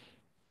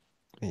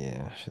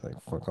 Yeah, she's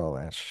like, fuck all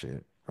that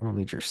shit. I don't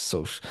need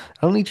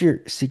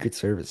your Secret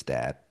Service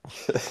dad.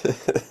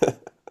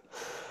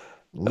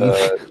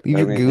 Leave I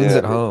your mean, goons yeah,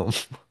 at home.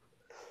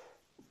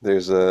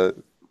 there's a,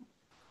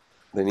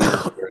 they need to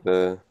start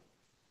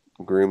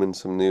grooming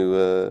some new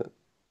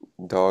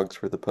dogs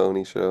for the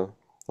pony show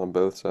on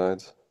both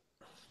sides.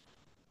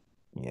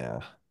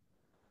 Yeah,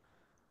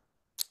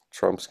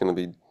 Trump's gonna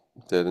be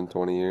dead in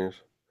 20 years.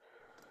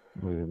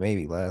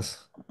 maybe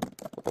less.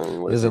 I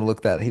mean, what is he?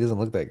 He doesn't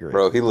look that great.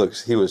 Bro,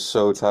 he was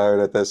so tired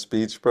at that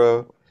speech,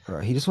 bro.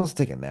 Bro, he just wants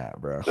to take a nap,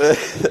 bro.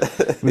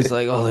 He's Oh,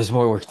 like, oh, there's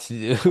more work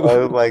to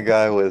do. my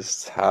guy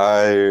was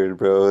tired,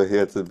 bro. He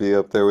had to be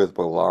up there with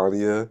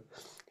Melania.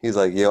 He's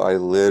like, yo, I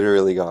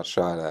literally got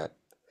shot at,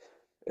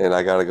 and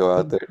I gotta go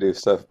out there and do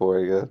stuff for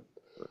you.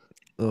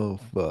 Oh,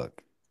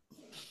 fuck.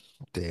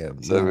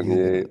 Damn. You think he's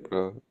gonna 78,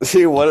 bro.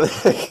 See what?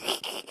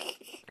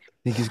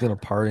 think he's gonna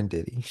pardon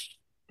Diddy?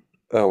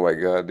 Oh my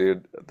God,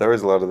 dude. There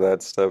was a lot of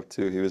that stuff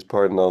too. He was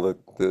pardoning all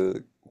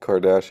the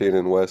Kardashian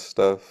and West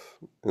stuff,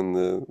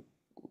 and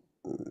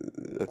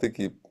I think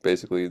he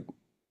basically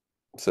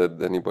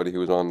said anybody who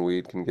was on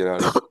weed can get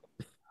out of it.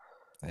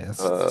 Yeah,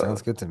 Uh,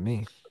 sounds good to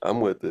me.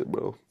 I'm with it,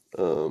 bro.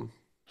 Um,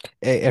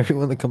 Hey,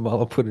 everyone that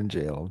Kamala put in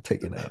jail, I'm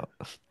taking out.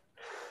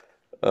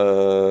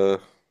 I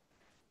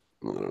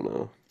don't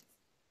know.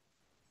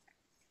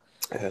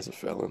 As a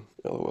felon,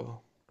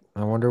 lol.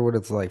 I wonder what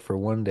it's like for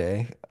one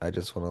day. I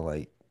just want to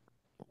like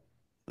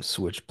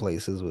switch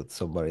places with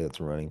somebody that's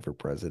running for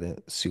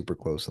president, super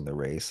close in the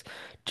race,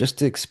 just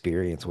to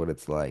experience what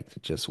it's like to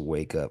just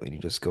wake up and you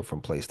just go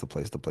from place to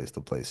place to place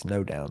to place,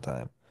 no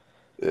downtime.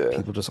 Yeah.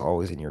 People just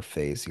always in your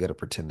face. You got to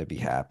pretend to be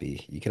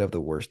happy. You could have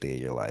the worst day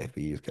of your life,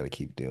 but you just got to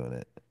keep doing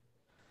it.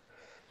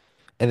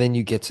 And then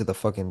you get to the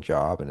fucking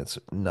job and it's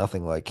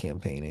nothing like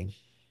campaigning.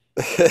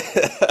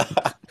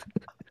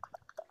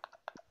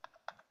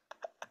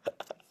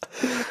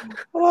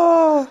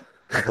 Ah,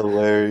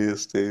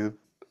 hilarious, dude.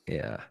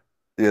 Yeah.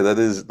 Yeah, that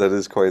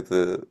is quite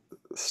the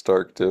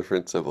stark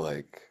difference of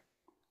like,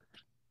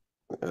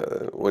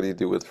 what do you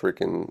do with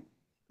freaking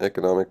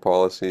economic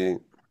policy?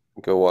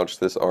 Go watch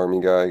this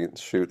army guy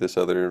shoot this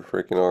other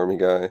freaking army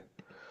guy,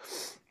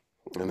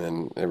 and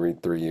then every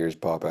 3 years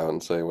pop out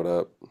and say what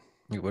up.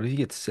 Like, what if you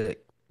get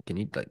sick? Can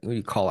you like, what do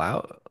you call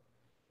out?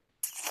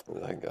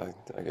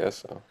 I guess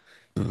so.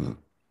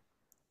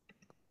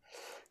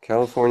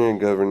 California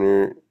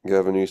Governor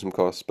Gavin Newsom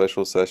calls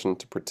special session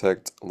to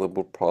protect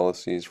liberal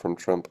policies from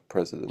Trump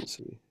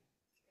presidency.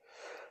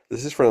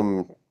 This is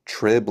from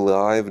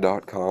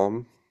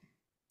triblive.com,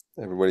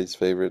 everybody's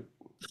favorite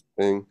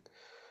thing.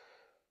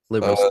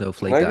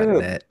 Can I get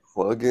a Liberalsnowflake.net.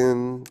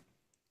 plugin?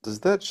 Does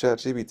that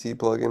ChatGPT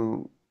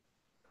plugin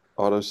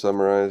auto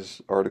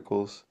summarize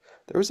articles?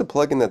 There was a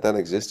plugin that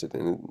existed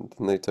and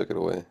they took it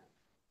away.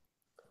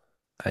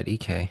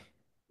 IDK.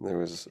 There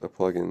was a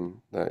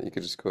plugin that you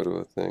could just go to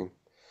a thing.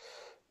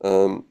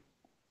 Um,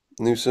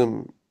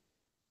 Newsom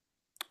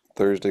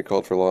Thursday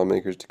called for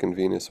lawmakers to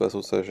convene a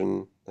special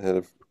session ahead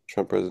of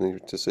Trump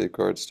presidency to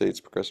safeguard states'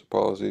 progressive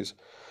policies.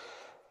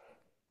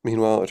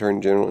 Meanwhile, Attorney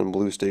General in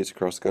blue states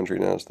across the country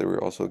announced they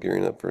were also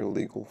gearing up for a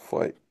legal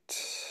fight.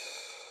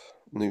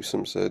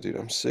 Newsom said, dude,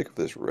 I'm sick of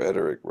this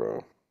rhetoric,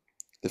 bro.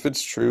 If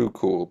it's true,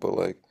 cool, but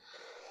like,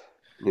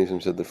 Newsom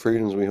said the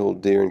freedoms we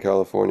hold dear in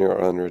California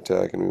are under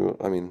attack, and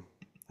I mean,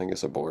 I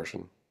guess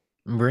abortion.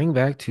 Bring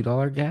back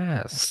 $2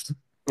 gas.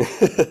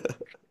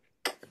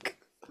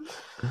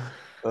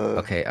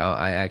 Uh, Okay,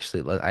 I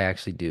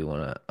actually do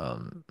want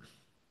to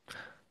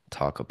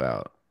talk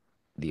about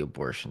the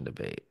abortion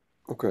debate.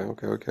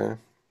 okay.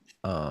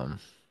 Um,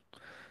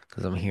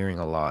 because I'm hearing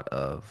a lot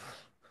of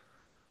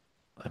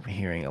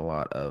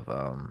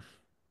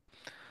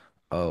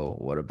oh,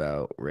 what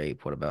about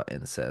rape? What about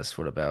incest?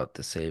 What about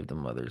to save the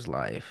mother's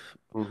life?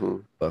 Mm-hmm.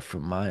 But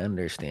from my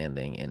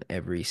understanding, in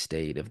every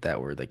state, if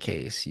that were the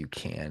case, you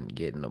can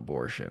get an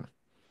abortion.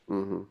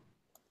 Mm-hmm.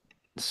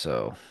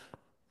 So,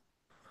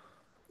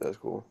 That's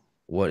cool.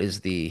 what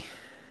is the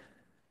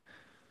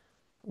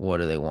what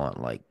do they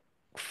want? Like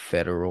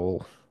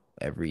federal,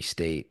 every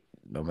state,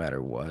 no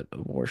matter what,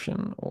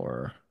 abortion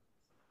or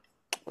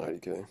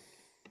Okay.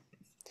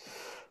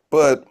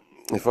 But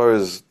if I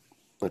was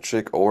a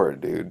chick or a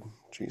dude,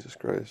 Jesus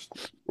Christ.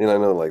 And I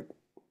know, like,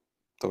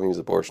 don't use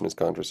abortion as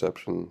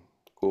contraception.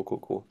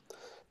 Cool.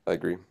 I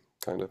agree,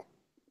 kind of.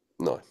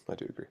 No, I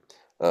do agree.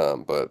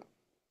 But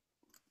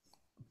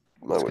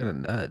I it's would, kind of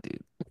nut,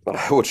 dude.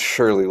 I would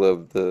surely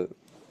love the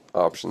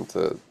option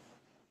to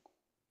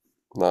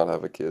not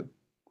have a kid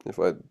if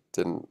I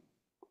didn't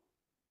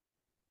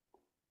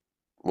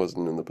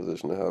wasn't in the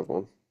position to have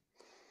one.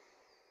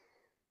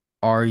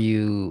 Are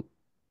you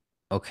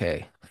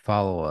okay?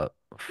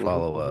 Mhm,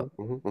 Follow mhm, up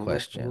mhm,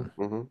 mhm, mhm, question.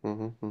 mhm,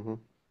 mhm, mhm.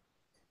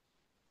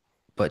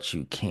 But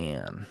you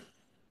can.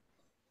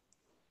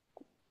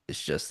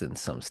 It's just in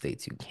some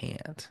states you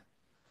can't.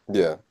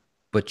 Yeah.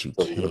 But you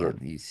So you go to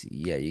can.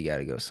 Yeah, you got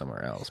to go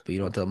somewhere else. But you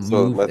don't have to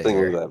so move my thing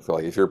was there. that for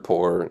like if you're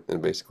poor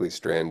and basically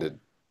stranded,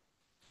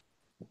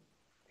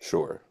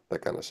 sure,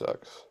 that kind of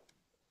sucks.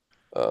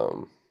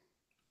 Um,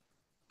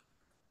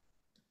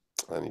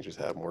 and you just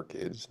have more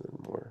kids and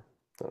more.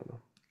 I don't know.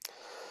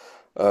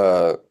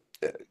 Uh,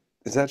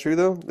 is that true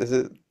though? Is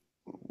it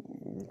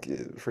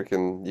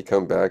freaking you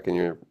come back and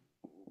you're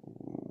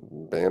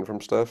banned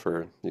from stuff,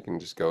 or you can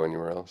just go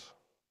anywhere else?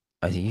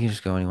 I think you can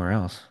just go anywhere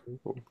else.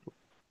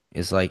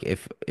 It's like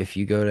if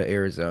you go to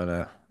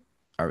Arizona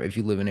or if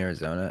you live in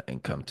Arizona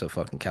and come to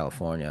fucking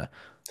California,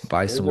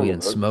 buy some weed Arizona's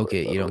and smoke everywhere,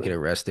 it, you don't though, get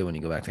arrested when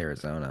you go back to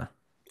Arizona.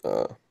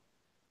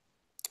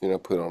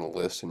 right? Put it on a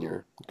list in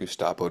your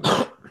Gestapo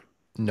doc.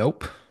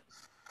 Nope.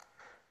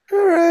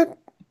 All right,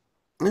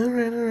 all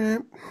right, all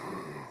right.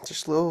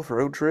 Just a little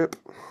road trip.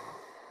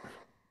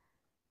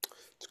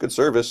 It's good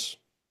service.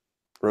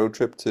 Road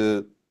trip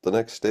to the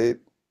next state.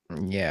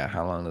 Yeah,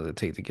 how long does it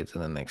take to get to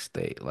the next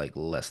state? Like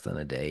less than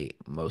a day,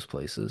 most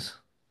places.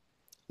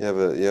 You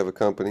have a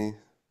company.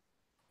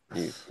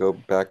 You go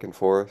back and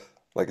forth.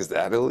 Like, is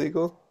that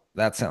illegal?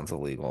 That sounds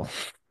illegal.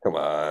 Come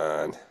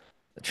on.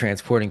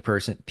 Transporting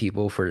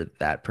people for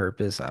that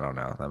purpose, I don't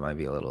know. That might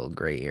be a little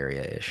gray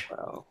area-ish.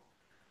 Wow.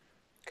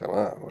 Come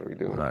on. What are we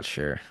I'm doing? not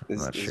sure. I'm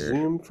Is not sure.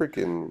 Zoom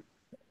freaking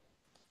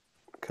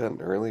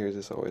cutting early, or has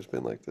this always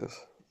been like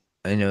this?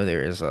 I know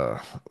there's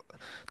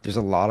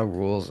a lot of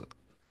rules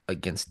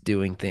against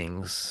doing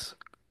things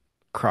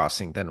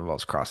that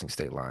involves crossing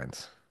state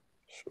lines.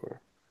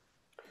 Sure.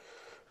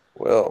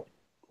 Well,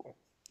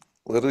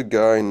 let a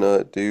guy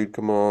nut, dude.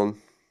 Come on.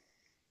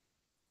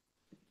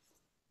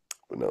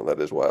 But no,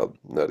 that is wild.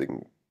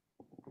 Nutting,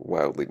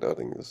 wildly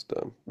nutting is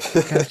dumb.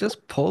 Guys,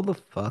 just pull the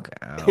fuck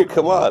Dude, out,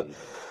 come on. dude.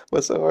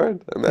 What's so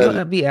hard? You Imagine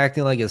gotta be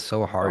acting like it's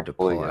so hard not to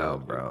pull pulling out,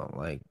 out, dude. bro.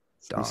 Like,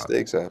 dog.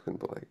 Mistakes happen,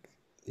 but like,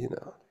 you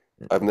know,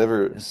 I've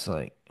never, It's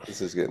like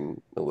this is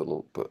getting a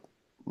little, but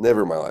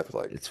never in my life was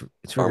like,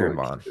 it's I'm Ricker and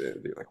gonna keep Bond. it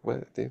in, dude. Like,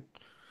 what, dude?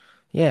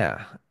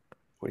 Yeah.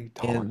 What are you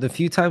And talking? the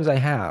few times I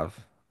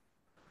have,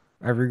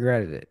 I've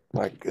regretted it.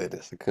 My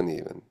goodness, I couldn't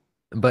even.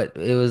 But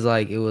it was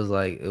like,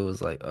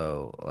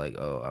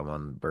 oh, I'm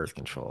on birth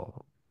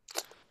control.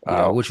 I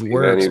don't Which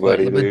believe works,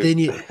 anybody, dude.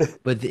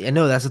 I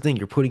know that's the thing.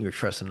 You're putting your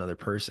trust in another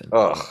person.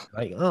 Ugh,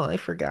 Like, oh, I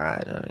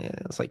forgot. Yeah.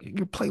 It's like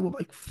you're playing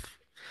with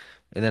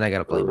and then I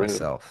gotta for blame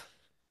real. myself.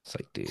 It's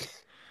like, dude,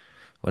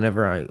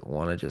 whenever I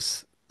want to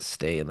just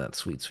stay in that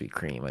sweet, sweet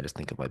cream, I just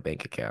think of my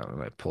bank account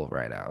and I pull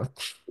right out.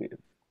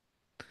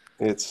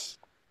 It's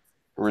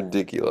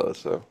ridiculous.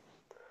 So,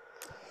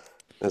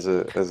 as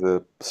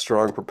a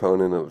strong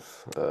proponent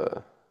of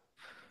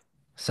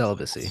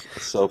Celibacy.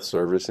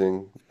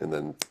 self-servicing and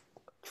then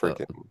Oh,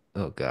 freaking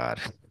oh God.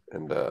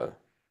 and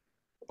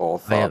all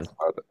I am. thoughts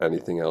about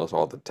anything else,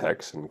 all the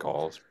texts and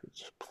calls.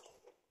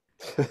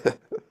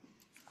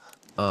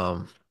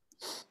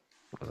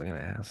 What was I gonna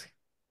ask?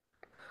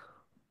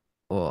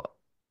 Well,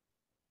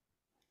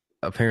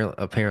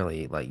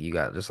 apparently, like you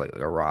got just like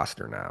a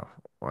roster now.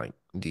 Like,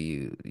 do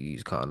you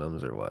use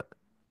condoms or what?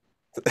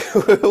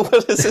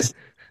 What is this?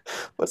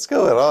 What's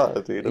going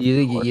on, dude? Of You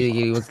think course.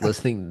 anyone's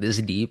listening this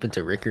deep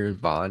into Ricker and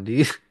Bond,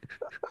 dude?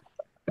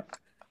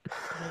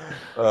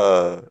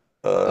 Uh,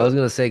 I uh, was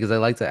gonna say because I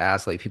like to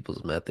ask like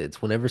people's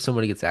methods. Whenever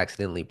somebody gets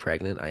accidentally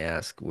pregnant, I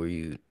ask, "Were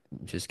you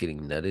just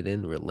getting nutted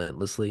in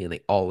relentlessly?" And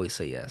they always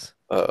say yes.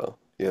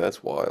 yeah,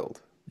 that's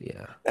wild.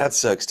 Yeah. That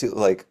sucks too.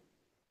 Like,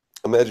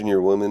 imagine you're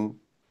a woman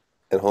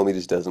and homie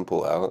just doesn't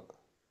pull out.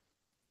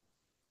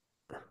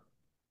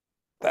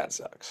 That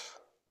sucks.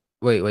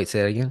 Wait,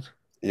 say that again.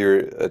 You're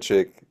a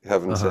chick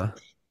having sex, Uh-huh.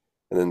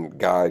 and then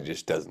guy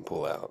just doesn't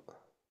pull out,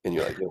 and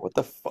you're like, yo, what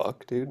the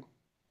fuck, dude?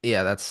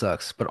 Yeah, that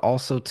sucks. But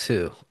also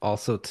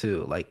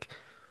too, like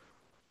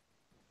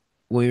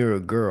when you're a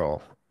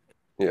girl,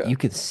 Yeah, you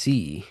can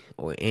see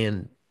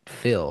and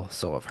feel,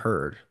 so I've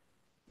heard,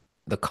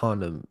 the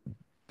condom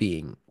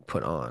being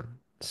put on.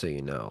 So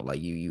you know,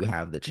 like you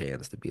have the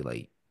chance to be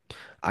like,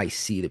 I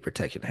see the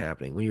protection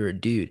happening. When you're a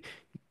dude,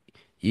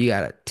 you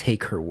gotta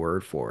take her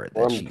word for it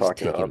well, that I'm she's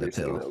talking taking the obviously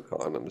pill. no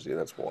condoms, dude.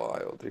 That's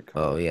wild, dude.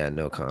 Come Oh on. yeah,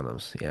 no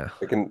condoms. Yeah.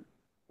 I can,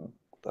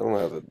 I don't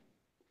have a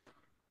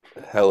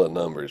hella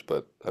numbers,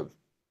 but I've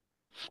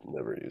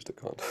never used a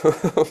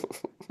condom.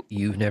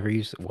 You've never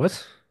used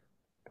what?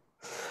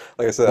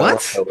 Like I said, I don't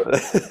What? have hella.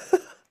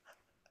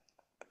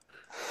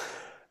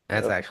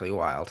 That's Uh, actually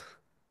wild.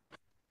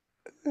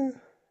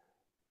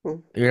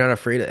 well, You're not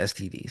afraid of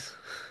STDs.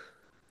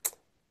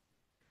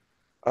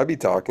 I'd be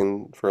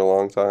talking for a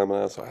long time,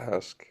 and so I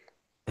ask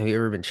Have you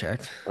ever been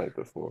checked? right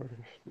before.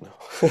 No.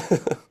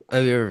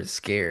 Have you ever been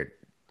scared?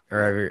 Or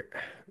ever?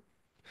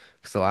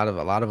 Because a lot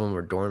of them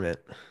were dormant.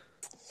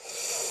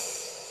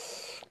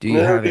 Do you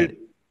No, have dude. an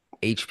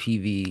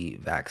HPV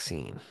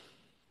vaccine?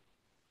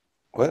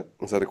 What?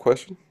 Is that a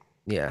question?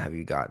 Yeah, have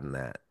you gotten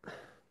that?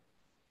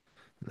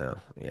 No.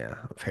 Yeah.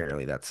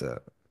 Apparently that's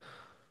a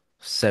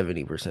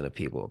 70% of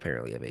people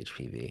apparently have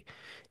HPV.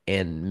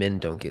 And men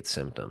don't get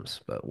symptoms,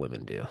 but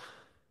women do.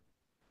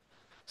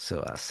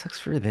 So sucks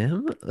for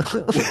them.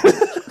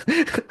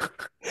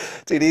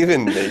 Dude,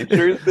 even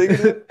nature is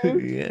digging it,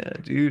 dude. Yeah,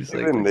 dude. It's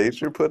like Even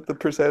nature put the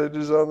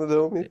percentages on the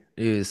dummy.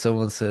 dude,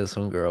 someone said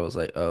some girl was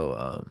like,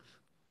 "Oh,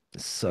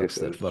 it I guess sucks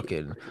that that is just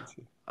fucking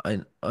pregnancy.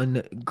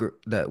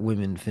 that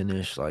women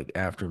finish like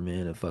after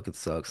men. It fucking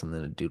sucks." And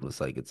then a dude was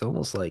like, "It's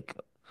almost like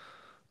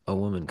a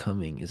woman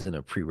coming isn't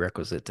a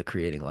prerequisite to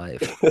creating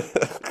life."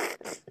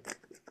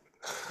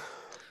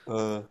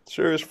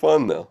 Sure is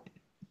fun though.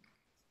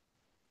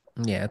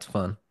 Yeah, it's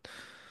fun.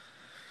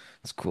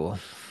 It's cool.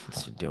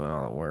 It's doing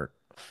all the work.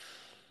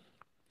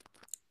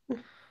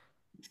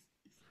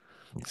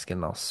 It's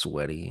getting all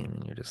sweaty,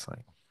 and you're just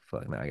like,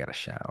 "Fuck, now I gotta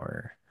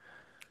shower."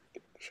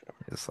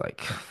 It's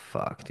like,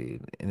 "Fuck,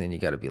 dude." And then you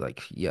gotta be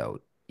like,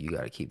 "Yo, you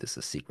gotta keep this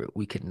a secret.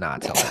 We could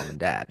not tell mom and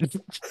dad."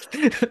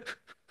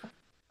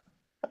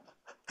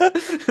 What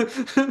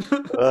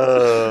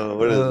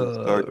is this?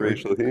 Dark Rick,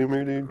 racial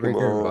humor, dude? Come Rick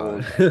and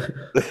on. Vaughn.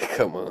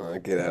 Come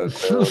on, get out of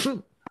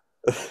town.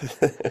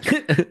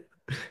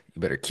 You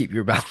better keep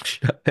your mouth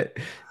shut,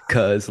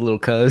 cuz, little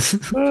cuz.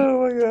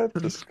 Oh my God,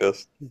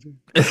 disgusting.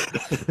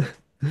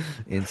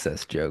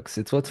 Incest jokes.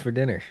 It's what's for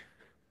dinner.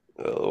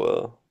 Oh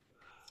well.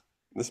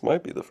 This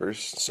might be the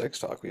first sex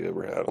talk we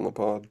ever had on the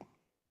pod.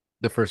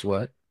 The first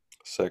what?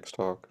 Sex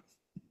talk.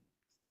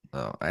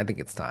 Oh, I think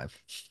it's time.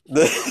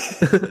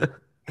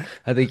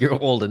 I think you're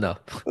old enough.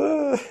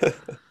 I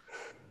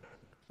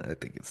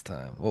think it's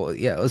time. Well,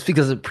 yeah, it was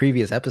because of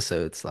previous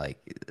episodes, like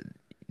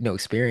no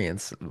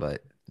experience,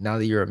 but now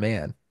that you're a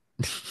man.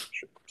 It's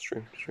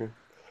true, it's true.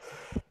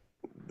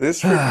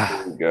 This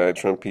freaking guy,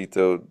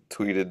 Trumpito,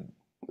 tweeted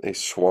a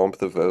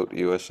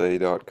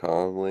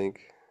swamptheVoteUSA.com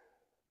link.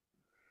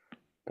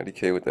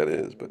 IDK what that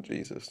is, but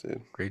Jesus,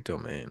 dude. Great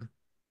domain.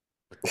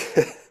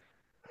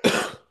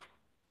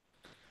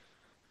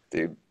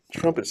 Dude,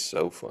 Trump is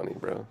so funny,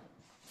 bro.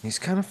 He's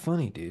kind of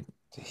funny, dude.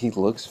 He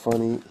looks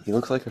funny. He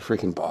looks like a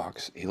freaking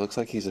box. He looks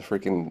like he's a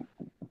freaking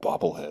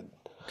bobblehead.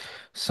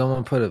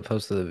 Someone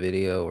posted a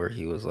video where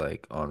he was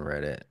like on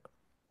Reddit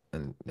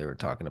and they were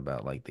talking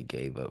about like the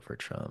gay vote for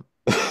Trump.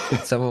 And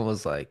someone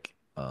was like,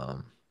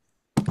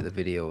 the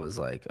video was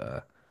like,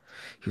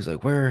 he was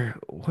like, where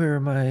are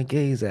my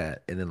gays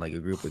at? And then like a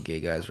group of gay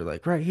guys were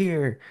like, right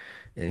here.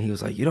 And he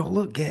was like, you don't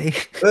look gay.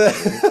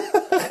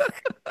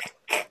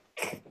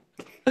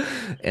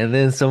 And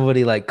then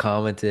somebody like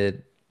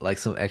commented like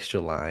some extra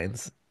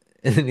lines.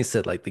 And then he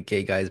said like the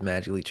gay guys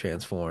magically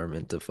transform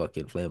into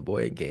fucking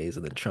flamboyant gays.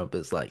 And then Trump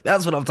is like,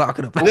 that's what I'm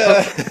talking about.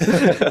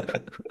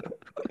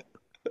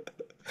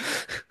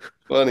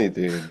 Funny,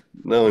 dude.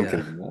 No one Yeah,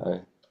 can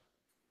deny.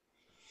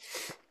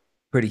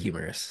 pretty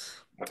humorous.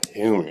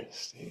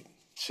 Humorous, dude.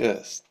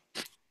 Just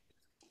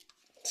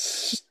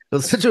It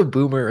was such a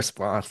boomer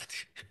response.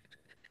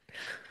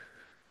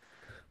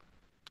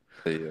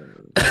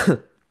 a,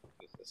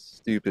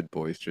 stupid,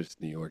 boisterous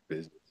New York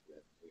business.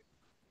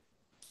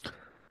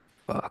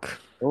 Fuck.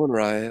 Going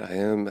riot. I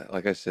am,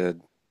 like I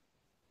said,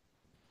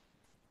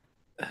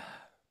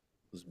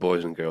 those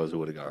boys and girls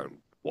would have gone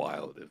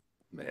wild if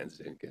Mans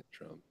didn't get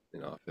Trump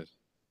in office.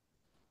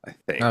 I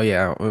think. Oh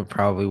yeah, it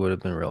probably would have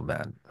been real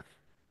bad.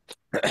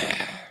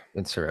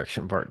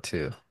 Insurrection Part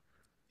 2.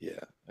 Yeah,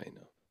 I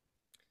know.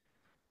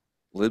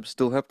 Libs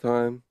still have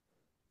time,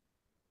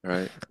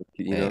 right?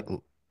 You Hey,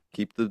 know,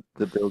 keep the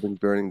building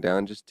burning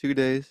down just 2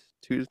 days,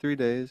 2 to 3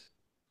 days.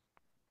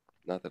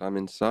 Not that I'm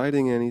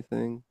inciting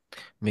anything.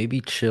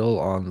 maybe chill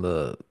on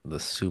the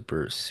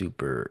super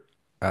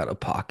out of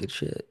pocket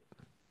shit.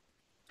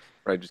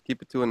 Right, just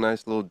keep it to a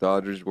nice little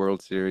Dodgers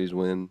World Series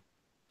win.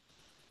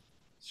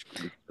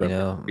 You Trevor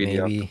know, Speedy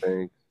off the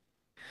bank.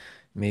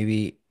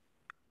 maybe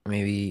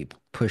maybe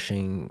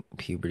pushing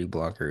puberty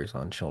blockers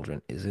on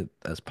children isn't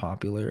as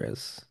popular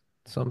as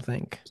some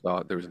think. Saw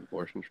it. There was an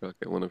abortion truck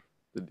at one of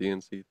the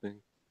DNC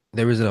things.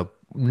 There was a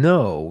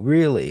no,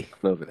 really. I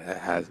don't know if it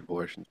has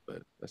abortions,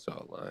 but I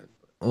saw a line.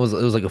 It was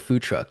like a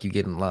food truck. You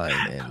get in line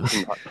I'm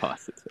and not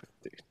positive,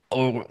 dude.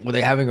 or were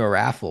they having a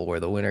raffle where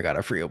the winner got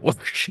a free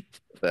abortion?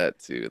 That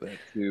too. That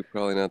too.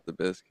 Probably not the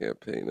best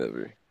campaign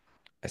ever.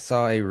 I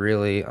saw a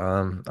really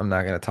I'm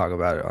not gonna talk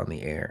about it on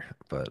the air,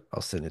 but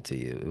I'll send it to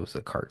you. It was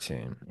a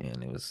cartoon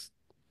and it was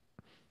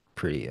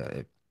pretty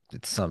it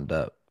summed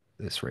up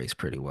this race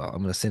pretty well.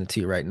 I'm gonna send it to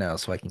you right now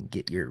so I can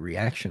get your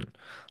reaction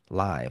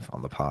live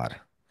on the pod.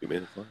 2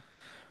 minutes left.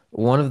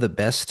 One of the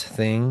best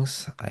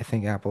things I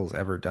think Apple's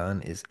ever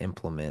done is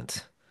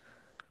implement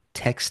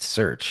text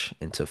search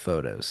into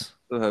photos.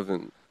 Still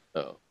haven't.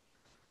 Oh,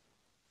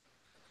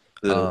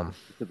 the Um,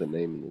 put the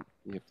name in the.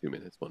 You have 2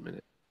 minutes. 1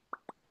 minute.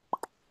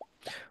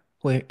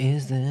 where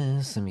is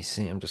this? Let me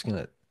see. I'm just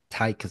gonna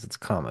type because it's a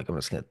comic. I'm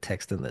just gonna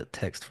text in the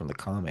text from the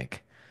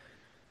comic.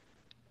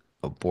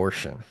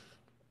 Abortion.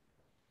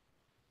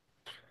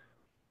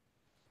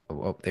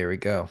 Oh, there we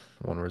go.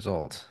 One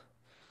result.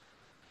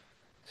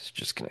 It's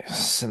just gonna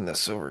send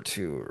this over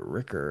to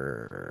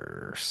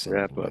Ricker. Wrap Sending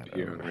up that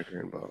here on over. Ricker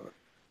and Bond.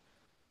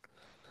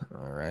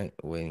 All right,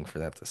 waiting for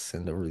that to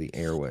send over the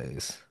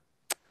airways.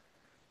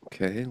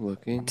 Okay,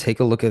 looking, Take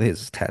a look at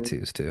his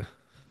tattoos too.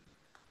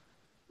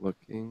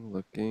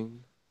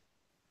 looking.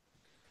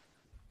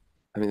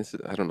 I mean,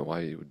 I don't know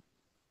why you would.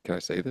 Can I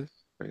say this?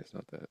 Or it's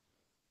not that.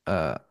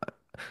 Uh,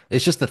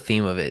 it's just the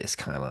theme of it is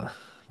kind of,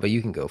 but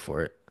you can go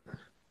for it.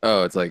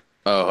 Oh, it's like,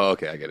 oh,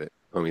 okay, I get it.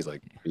 Homie's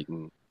like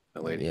beating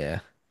a lady. Yeah.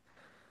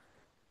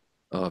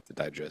 I'll have to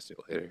digest it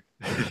later.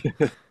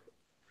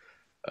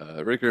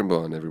 Ricker and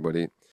Bond, everybody.